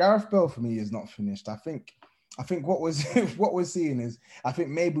 Gareth Bale for me is not finished. I think what we're seeing is, I think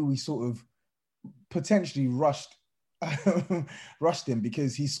maybe we sort of potentially rushed him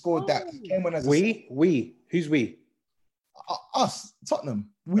because he scored that. He came on as who's we? Us, Tottenham.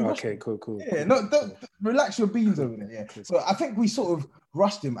 Okay, cool. Yeah, no, don't relax your beans over there. Yeah. Cool. So I think we sort of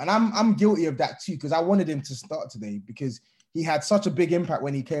rushed him, and I'm guilty of that too because I wanted him to start today because he had such a big impact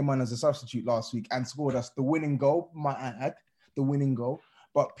when he came on as a substitute last week and scored us the winning goal. Might I add, the winning goal.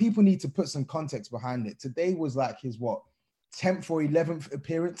 But people need to put some context behind it. Today was like his 10th or 11th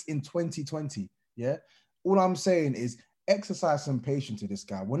appearance in 2020. Yeah. All I'm saying is, exercise some patience to this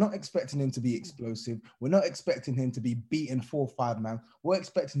guy. We're not expecting him to be explosive. We're not expecting him to be beating 4-5 man. We're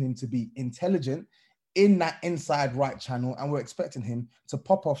expecting him to be intelligent in that inside right channel, and we're expecting him to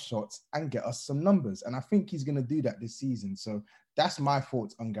pop off shots and get us some numbers. And I think he's going to do that this season. So that's my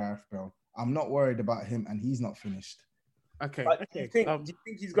thoughts on Gareth Bale. I'm not worried about him, and he's not finished. Okay. Do you think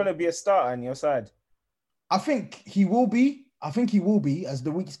he's going to be a starter on your side? I think he will be. As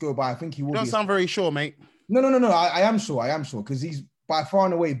the weeks go by. I think he will. You don't sound very sure, mate. No. I am sure because he's by far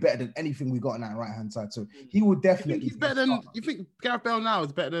and away better than anything we got on that right hand side. So he will definitely. You think he's better than? You think Gareth Bale now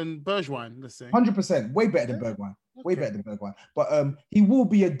is better than Bergwijn? Let's say 100%, way better than Bergwijn. Way better than Bergwijn. But he will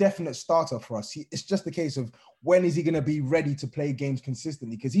be a definite starter for us. It's just a case of when is he going to be ready to play games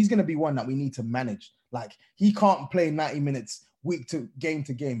consistently? Because he's going to be one that we need to manage. Like, he can't play 90 minutes week to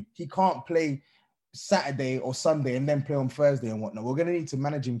game. He can't play Saturday or Sunday and then play on Thursday and whatnot. We're going to need to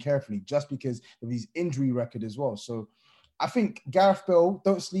manage him carefully just because of his injury record as well. So I think Gareth Bale,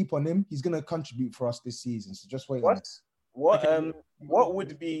 don't sleep on him. He's going to contribute for us this season. So just wait. What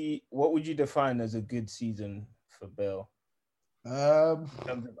would you define as a good season for Bale? In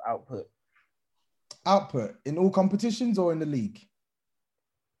terms of output. Output in all competitions or in the league?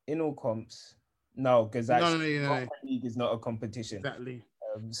 In all comps. No, because no. League is not a competition. Exactly.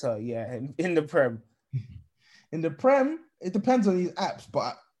 So yeah, in the Prem. In the Prem, it depends on these apps,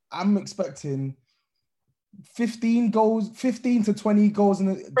 but I'm expecting 15 to 20 goals in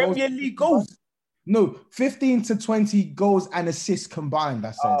the Premier League goals. No, 15 to 20 goals and assists combined,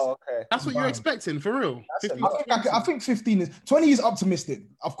 I said. Oh, okay. That's what you're expecting, for real? I think 15 is... 20 is optimistic.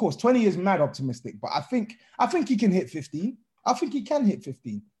 Of course, 20 is mad optimistic, but I think he can hit 15. I think he can hit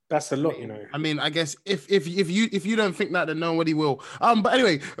 15. That's a lot, you know. I mean, I guess if you don't think that, then nobody will. But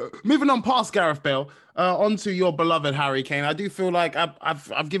anyway, moving on past Gareth Bale, onto your beloved Harry Kane. I do feel like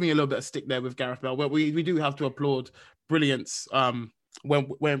I've given you a little bit of stick there with Gareth Bale, but we do have to applaud brilliance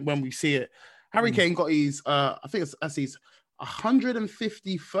when we see it. Harry Kane got his I think it's his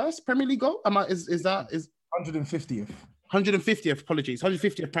 151st Premier League goal. Is 150th? 150th, apologies.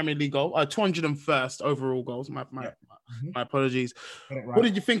 150th Premier League goal, 201st overall goals. My apologies. Right. What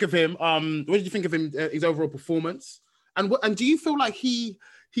did you think of him? What did you think of him? His overall performance, and do you feel like he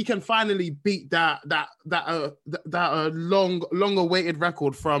can finally beat that long awaited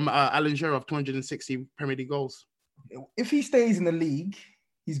record from Alan Shearer of 260 Premier League goals? If he stays in the league,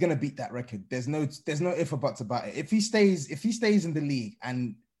 he's gonna beat that record. There's no if or buts about it. If he stays in the league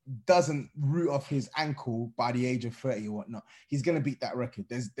and doesn't root off his ankle by the age of 30 or whatnot, he's gonna beat that record.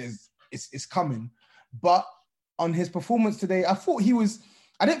 It's coming. But on his performance today, I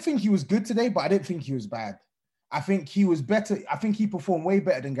didn't think he was good today, but I didn't think he was bad. I think he was better. I think he performed way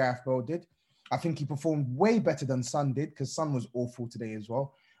better than Gareth Bale did. I think he performed way better than Son did, because Son was awful today as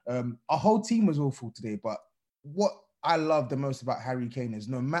well. Our whole team was awful today, but what I love the most about Harry Kane is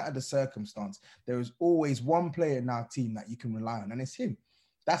no matter the circumstance, there is always one player in our team that you can rely on, and it's him.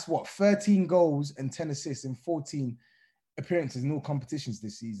 That's 13 goals and 10 assists in 14 appearances in all competitions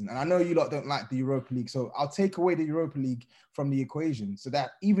this season. And I know you lot don't like the Europa League, so I'll take away the Europa League from the equation, so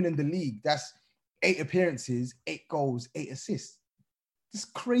that even in the league, that's 8 appearances, 8 goals, 8 assists.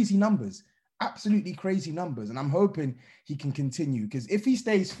 Just crazy numbers, absolutely crazy numbers. And I'm hoping he can continue, because if he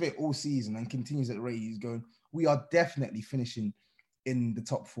stays fit all season and continues at the rate he's going, we are definitely finishing in the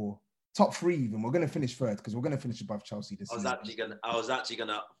top 4. Top 3 even. We're going to finish third, because we're going to finish above Chelsea this season. I was actually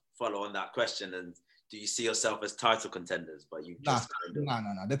gonna follow on that question. And do you see yourself as title contenders? But you just no.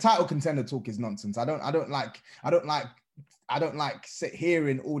 The title contender talk is nonsense. I don't like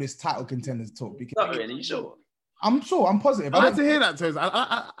hearing all this title contenders talk, because not really. You sure? I'm sure. I'm positive. I like to hear that, Toes.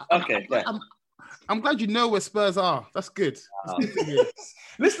 Okay. I'm glad you know where Spurs are. That's good.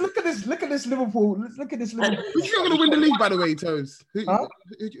 Let's look at this. Look at this Liverpool. Let's look at this Liverpool. Who's going to win the league, by the way, Toes? Who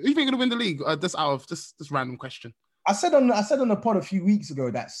you think going to win the league? Just out of this random question. I said on the pod a few weeks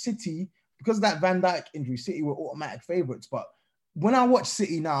ago that City, because of that Van Dijk injury, City were automatic favourites. But when I watch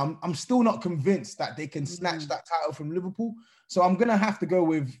City now, I'm still not convinced that they can snatch that title from Liverpool. So I'm gonna have to go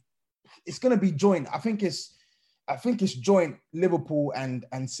with, it's gonna be joint. I think it's joint Liverpool and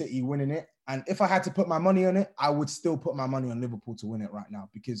City winning it. And if I had to put my money on it, I would still put my money on Liverpool to win it right now,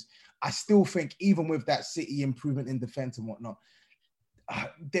 because I still think even with that City improvement in defence and whatnot,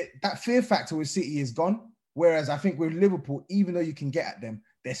 that fear factor with City is gone. Whereas I think with Liverpool, even though you can get at them,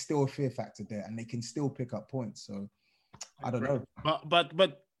 there's still a fear factor there, and they can still pick up points. So I don't know.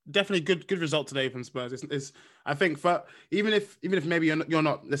 But definitely good result today from Spurs. It's I think for even if maybe you're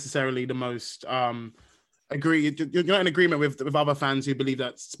not necessarily the most you're not in agreement with other fans who believe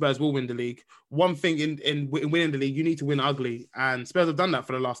that Spurs will win the league. One thing in winning the league, you need to win ugly, and Spurs have done that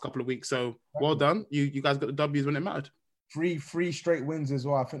for the last couple of weeks. So well done. You guys got the W's when it mattered. Three straight wins as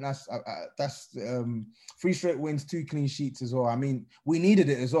well. I think that's 3 straight wins, 2 clean sheets as well. I mean, we needed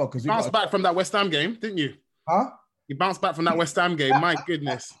it as well, because we bounced back from that West Ham game, didn't you? Huh? You bounced back from that West Ham game. My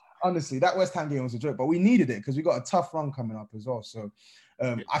goodness. Honestly, that West Ham game was a joke, but we needed it because we got a tough run coming up as well. So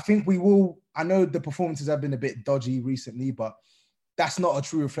I think we will. I know the performances have been a bit dodgy recently, but that's not a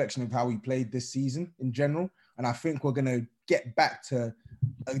true reflection of how we played this season in general. And I think we're going to get back to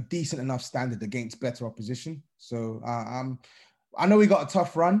a decent enough standard against better opposition. So I know we got a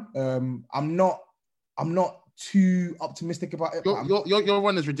tough run. I'm not too optimistic about it. Your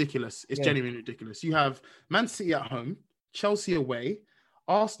run is ridiculous. It's genuinely ridiculous. You have Man City at home, Chelsea away,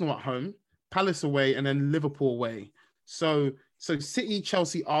 Arsenal at home, Palace away, and then Liverpool away. So City,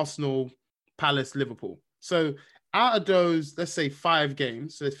 Chelsea, Arsenal, Palace, Liverpool. So out of those, let's say 5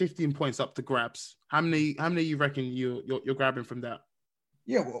 games, so there's 15 points up to grabs. How many you reckon you're grabbing from that?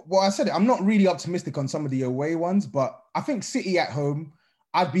 Yeah, well, I said it. I'm not really optimistic on some of the away ones, but I think City at home,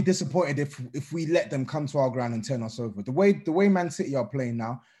 I'd be disappointed if we let them come to our ground and turn us over. The way Man City are playing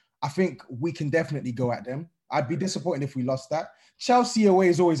now, I think we can definitely go at them. I'd be disappointed if we lost that. Chelsea away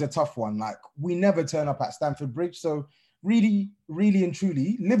is always a tough one. Like, we never turn up at Stamford Bridge. So really, really and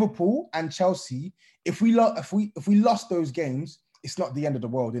truly, Liverpool and Chelsea, if we lost those games, it's not the end of the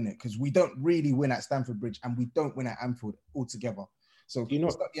world, innit? Because we don't really win at Stamford Bridge and we don't win at Anfield altogether. So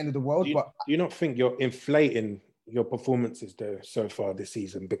it's not the end of the world. Do you not think you're inflating your performances there so far this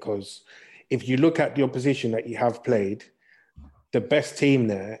season? Because if you look at the opposition that you have played, the best team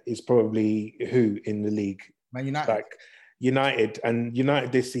there is probably who in the league? Man United. Like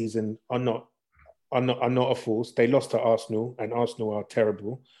United this season are not a force. They lost to Arsenal, and Arsenal are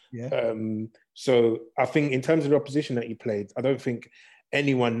terrible. Yeah. So I think in terms of the opposition that you played, I don't think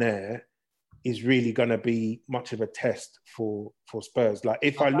anyone there is really going to be much of a test for Spurs. Like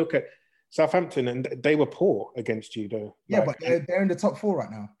if I look at Southampton, and they were poor against you though. Yeah, but they're in the top 4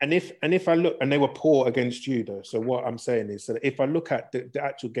 right now. And if I look, and they were poor against you though. So what I'm saying is that if I look at the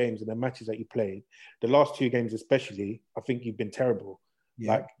actual games and the matches that you played, the last 2 games especially, I think you've been terrible.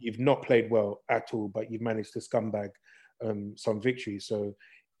 Yeah. Like you've not played well at all, but you've managed to scumbag some victories. So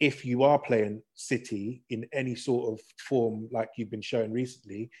if you are playing City in any sort of form like you've been showing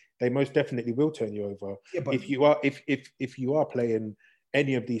recently, they most definitely will turn you over. Yeah, but if you are playing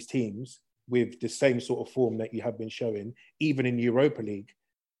any of these teams with the same sort of form that you have been showing, even in Europa League,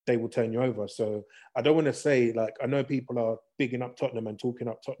 they will turn you over. So I don't want to say, like, I know people are bigging up Tottenham and talking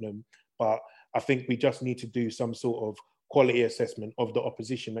up Tottenham, but I think we just need to do some sort of quality assessment of the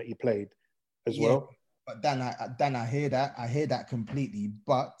opposition that you played as well. But Dan, I hear that. I hear that completely.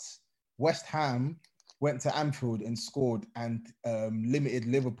 But West Ham went to Anfield and scored and limited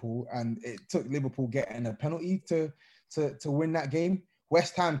Liverpool, and it took Liverpool getting a penalty to win that game.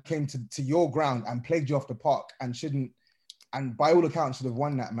 West Ham came to your ground and played you off the park and by all accounts should have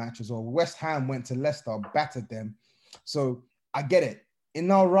won that match as well. West Ham went to Leicester, battered them. So I get it. In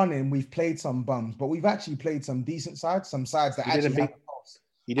our running, we've played some bums, but we've actually played some decent sides, some sides that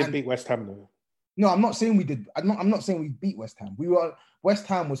You didn't beat West Ham though. No, I'm not saying we did. I'm not saying we beat West Ham. West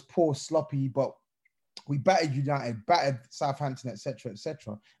Ham was poor, sloppy, but we battered United, battered Southampton,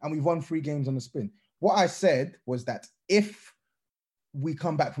 etc., and we've won 3 games on the spin. What I said was that if we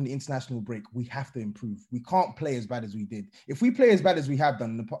come back from the international break, we have to improve. We can't play as bad as we did. If we play as bad as we have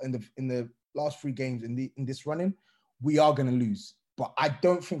done in the last 3 games in this running, we are going to lose. But I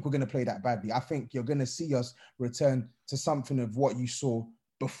don't think we're going to play that badly. I think you're going to see us return to something of what you saw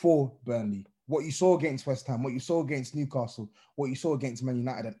before Burnley, what you saw against West Ham, what you saw against Newcastle, what you saw against Man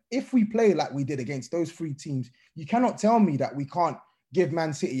United. And if we play like we did against those 3 teams, you cannot tell me that we can't give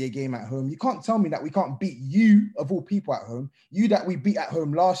Man City a game at home. You can't tell me that we can't beat you, of all people, at home. You that we beat at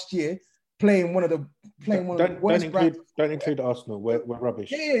home last year, playing one of the worst brands. Don't include Arsenal. We're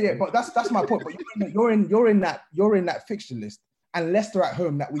rubbish. Yeah. But that's my point. But you're in that fixture list, and Leicester at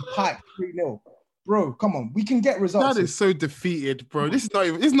home that we piped 3-0. Bro, come on, we can get results. That is so defeated, bro. This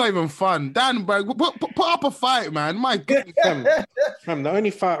is not even fun. Dan, bro, put up a fight, man. My goodness. Fam, the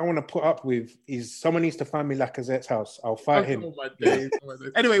only fight I want to put up with is someone needs to find me Lacazette's house. I'll fight him. Oh my days.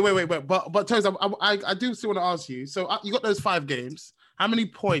 Anyway, wait. But Toes, I do still want to ask you. So you got those 5 games. How many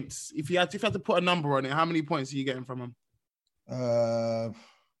points? If you had to put a number on it, how many points are you getting from them?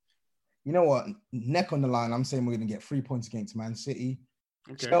 You know what? Neck on the line. I'm saying we're going to get 3 points against Man City.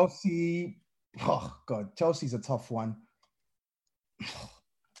 Okay. Chelsea. Oh God, Chelsea's a tough one.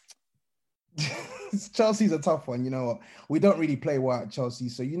 Chelsea's a tough one. You know what? We don't really play well at Chelsea,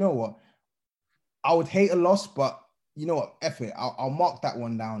 so you know what? I would hate a loss, but you know what? F it. I'll mark that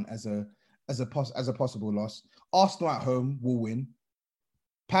one down as a possible loss. Arsenal at home will win.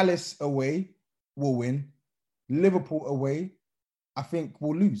 Palace away will win. Liverpool away, I think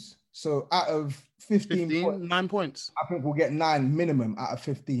we'll lose. So out of 15 points, 9 points. I think we'll get 9 minimum out of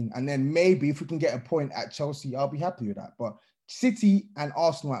 15. And then maybe if we can get a point at Chelsea, I'll be happy with that. But City and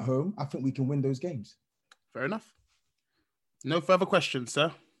Arsenal at home, I think we can win those games. Fair enough. No further questions,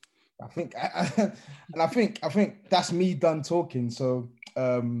 sir. I think that's me done talking. So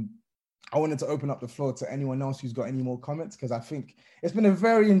I wanted to open up the floor to anyone else who's got any more comments, because I think it's been a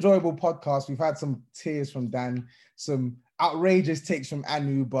very enjoyable podcast. We've had some tears from Dan, some outrageous takes from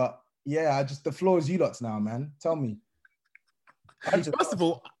Anu, but yeah, the floor is you lots now, man. Tell me. First of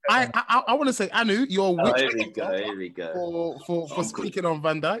all, I want to say, Anu, you're here we go. For speaking on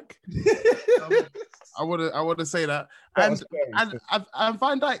Van Dijk. I want to say that, and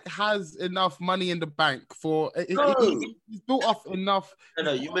Van Dijk has enough money in the bank for. He's built off enough.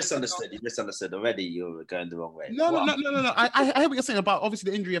 No, you misunderstood. You misunderstood already. You were going the wrong way. No. I hear what you're saying about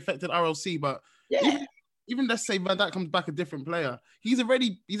obviously the injury affected RLC, but even let's say Van Dijk comes back a different player, he's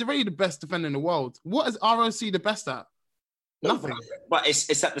already the best defender in the world. What is RLC the best at? Nothing. But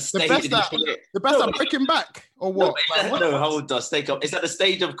it's at the stage. The best at breaking back, or what? No, hold on, stay calm. It's at the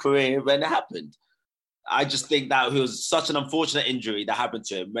stage of career when it happened. I just think that it was such an unfortunate injury that happened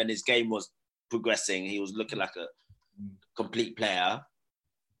to him when his game was progressing. He was looking like complete player,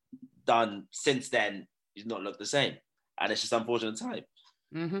 done since then, he's not looked the same. And it's just unfortunate time.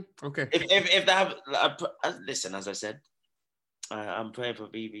 Okay. If they have, listen, as I said, I'm praying for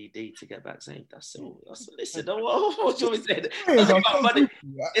VVD to get back safe. That's all. Listen, what do you want me to say?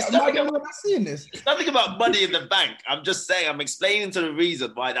 It's nothing about money in the bank. I'm just saying, I'm explaining to the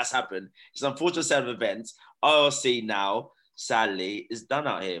reason why that's happened. It's an unfortunate set of events. RLC now, sadly, is done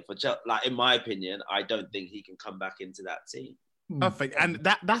out here. Like, in my opinion, I don't think he can come back into that team. Perfect. And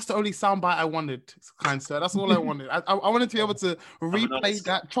that's the only soundbite I wanted, kind sir. That's all I wanted. I wanted to be able to replay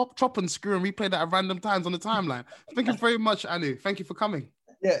that, chop and screw and replay that at random times on the timeline. Thank you very much, Anu. Thank you for coming.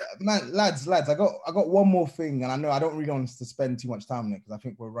 Yeah, man, lads, I got one more thing, and I know I don't really want us to spend too much time on it because I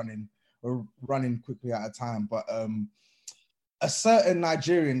think we're running quickly out of time. But a certain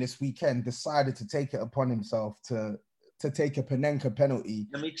Nigerian this weekend decided to take it upon himself to take a Panenka penalty.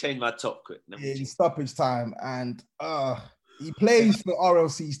 Let me change my top quick. In stoppage time, and he plays for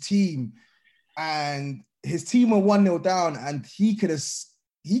RLC's team, and his team were 1-0 down, and he could have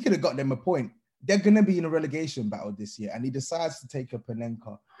got them a point. They're going to be in a relegation battle this year, and he decides to take a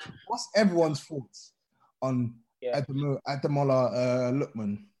Panenka. What's everyone's thoughts on Ademola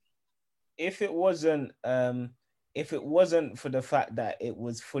Lookman? If it wasn't for the fact that it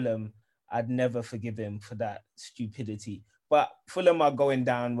was Fulham, I'd never forgive him for that stupidity. But Fulham are going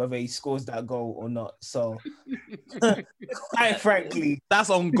down whether he scores that goal or not. So, quite frankly, that's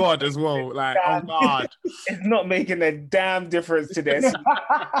on God as well. Like, on God, it's not making a damn difference to this.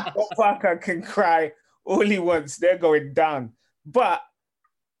 Parker can cry all he wants. They're going down, but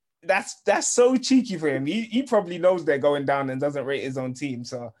that's so cheeky for him. He probably knows they're going down and doesn't rate his own team.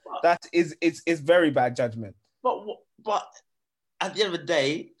 So it's very bad judgment. But at the end of the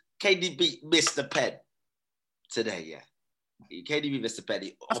day, KDB missed the pen today. Yeah. KDB missed a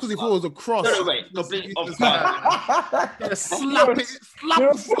penny. That's because he thought it was a cross. No, wait. Completely offside. Slap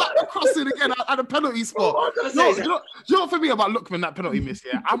the cross in again at a penalty spot. You know for me about Lookman, that penalty miss,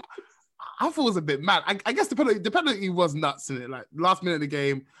 yeah? I thought it was a bit mad. I guess the penalty was nuts in it, like last minute of the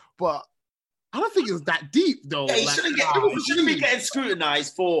game, but I don't think it was that deep though. Yeah, he shouldn't be getting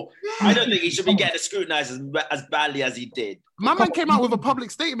scrutinised for. I don't think he should be getting scrutinised as badly as he did. My man came out with a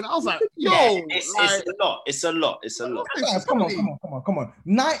public statement. I was like, "Yo, it's a lot. Come on.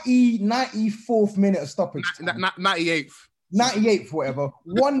 94th minute of stoppage. 98th, whatever.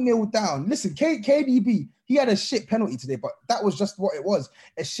 1-0 down. Listen, KDB, he had a shit penalty today, but that was just what it was,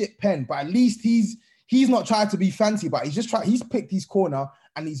 a shit pen. But at least he's not trying to be fancy, but he's picked his corner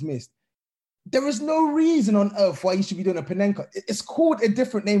and he's missed. There is no reason on earth why you should be doing a Panenka. It's called a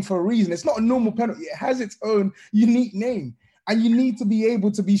different name for a reason. It's not a normal penalty. It has its own unique name. And you need to be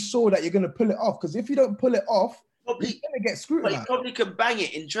able to be sure that you're going to pull it off. Because if you don't pull it off, you're going to get scrutinized. He probably can bang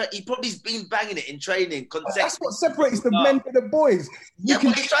it in training. He probably's been banging it in training. That's what separates the men from the boys. But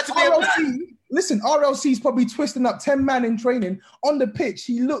he tried to be RLC, listen, RLC's probably twisting up 10 man in training. On the pitch,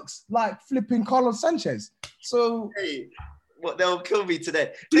 he looks like flipping Carlos Sanchez. So... Hey. What, they'll kill me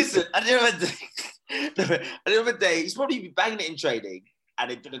today. Listen, at the end of the day, he's probably been banging it in training and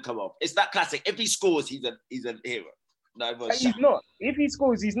it didn't come off. It's that classic. If he scores, he's a hero. No, he's not. If he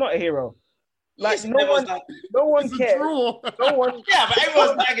scores, he's not a hero. Like no one cares. No one. Yeah, but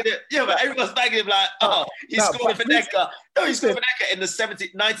everyone's banging it. Yeah, but everyone's banging him like, oh, he scored for Necker. No, he scored for Necker in the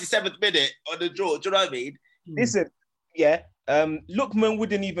 97th minute on the draw. Do you know what I mean? Listen, yeah. Lookman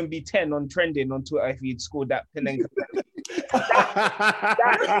wouldn't even be 10 on trending on Twitter if he'd scored that Panenka.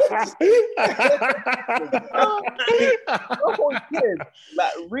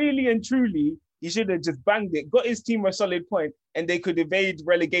 Like really and truly, he should have just banged it, got his team a solid point, and they could evade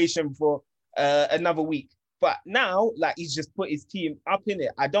relegation for another week. But now, like, he's just put his team up in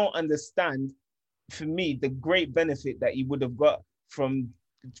it. I don't understand, for me, the great benefit that he would have got from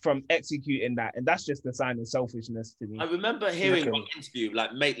executing that, and that's just a sign of selfishness to me. I remember hearing one interview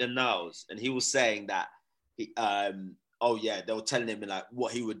like Maitland-Niles, and he was saying that they were telling him like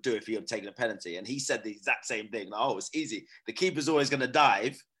what he would do if he had taken a penalty, and he said the exact same thing. Like, oh, it's easy. The keeper's always going to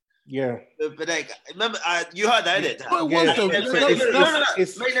dive. Yeah. But remember, you heard that, didn't it? No.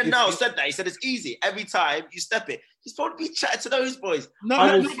 Maitland-Niles said that. He said it's easy. Every time you step it, he's probably chatting to those boys.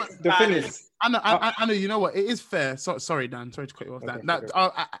 The thing is, I know. You know what? It is fair. Sorry, Dan. Sorry to cut you off.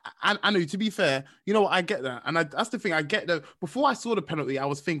 I know. To be fair, you know what? I get that, and that's the thing. I get that. Before I saw the penalty, I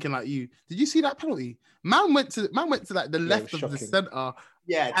was thinking like you. Did you see that penalty? Man went to like the left of the center.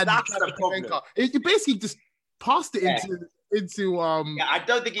 Yeah, that's the problem. You basically just passed it into. I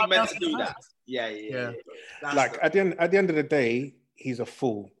don't think he meant to do that. Yeah. Like at the end of the day, he's a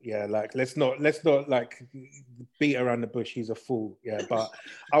fool. Yeah, like let's not like beat around the bush. He's a fool. Yeah, but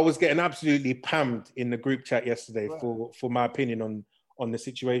I was getting absolutely pammed in the group chat yesterday for my opinion on the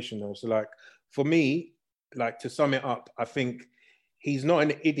situation though. So like for me, like to sum it up, I think he's not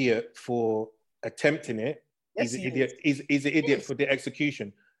an idiot for attempting it. He's an idiot. He's an idiot for the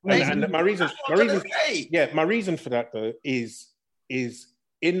execution. And my reason for that though is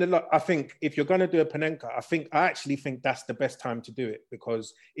I think if you're going to do a Panenka, I actually think that's the best time to do it,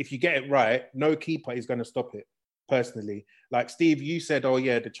 because if you get it right, no keeper is going to stop it. Personally, like Steve, you said, oh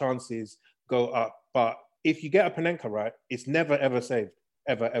yeah, the chances go up, but if you get a Panenka right, it's never ever saved,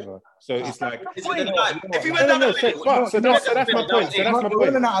 ever. So it's like if you went so that's my point. We're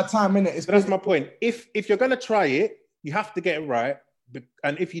running out of time, innit? So that's my point. If you're going to try it, you have to get it right,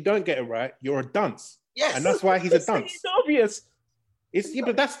 and if you don't get it right, you're a dunce. Yes, and that's why he's a dunce. It's obvious.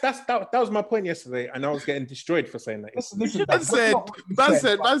 But that was my point yesterday, and I was getting destroyed for saying that. Listen,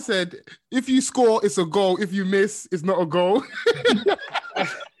 Man said, if you score, it's a goal. If you miss, it's not a goal.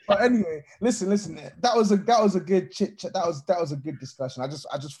 But anyway, listen. That was a good chit chat. That was a good discussion. I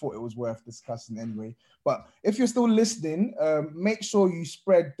just thought it was worth discussing anyway. But if you're still listening, make sure you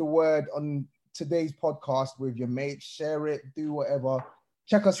spread the word on today's podcast with your mates. Share it, do whatever.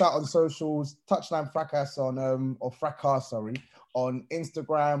 Check us out on socials. Touchline Fracas or Fracas, sorry, on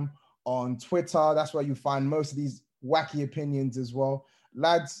Instagram, on Twitter. That's where you find most of these wacky opinions as well.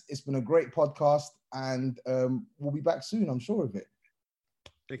 Lads, it's been a great podcast, and we'll be back soon, I'm sure of it.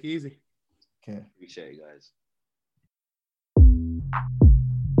 Take it easy. Okay. Appreciate you guys.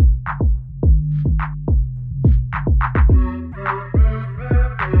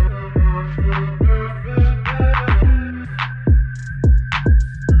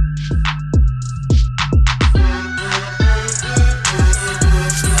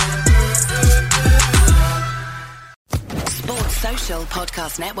 Sports Social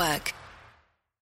Podcast Network.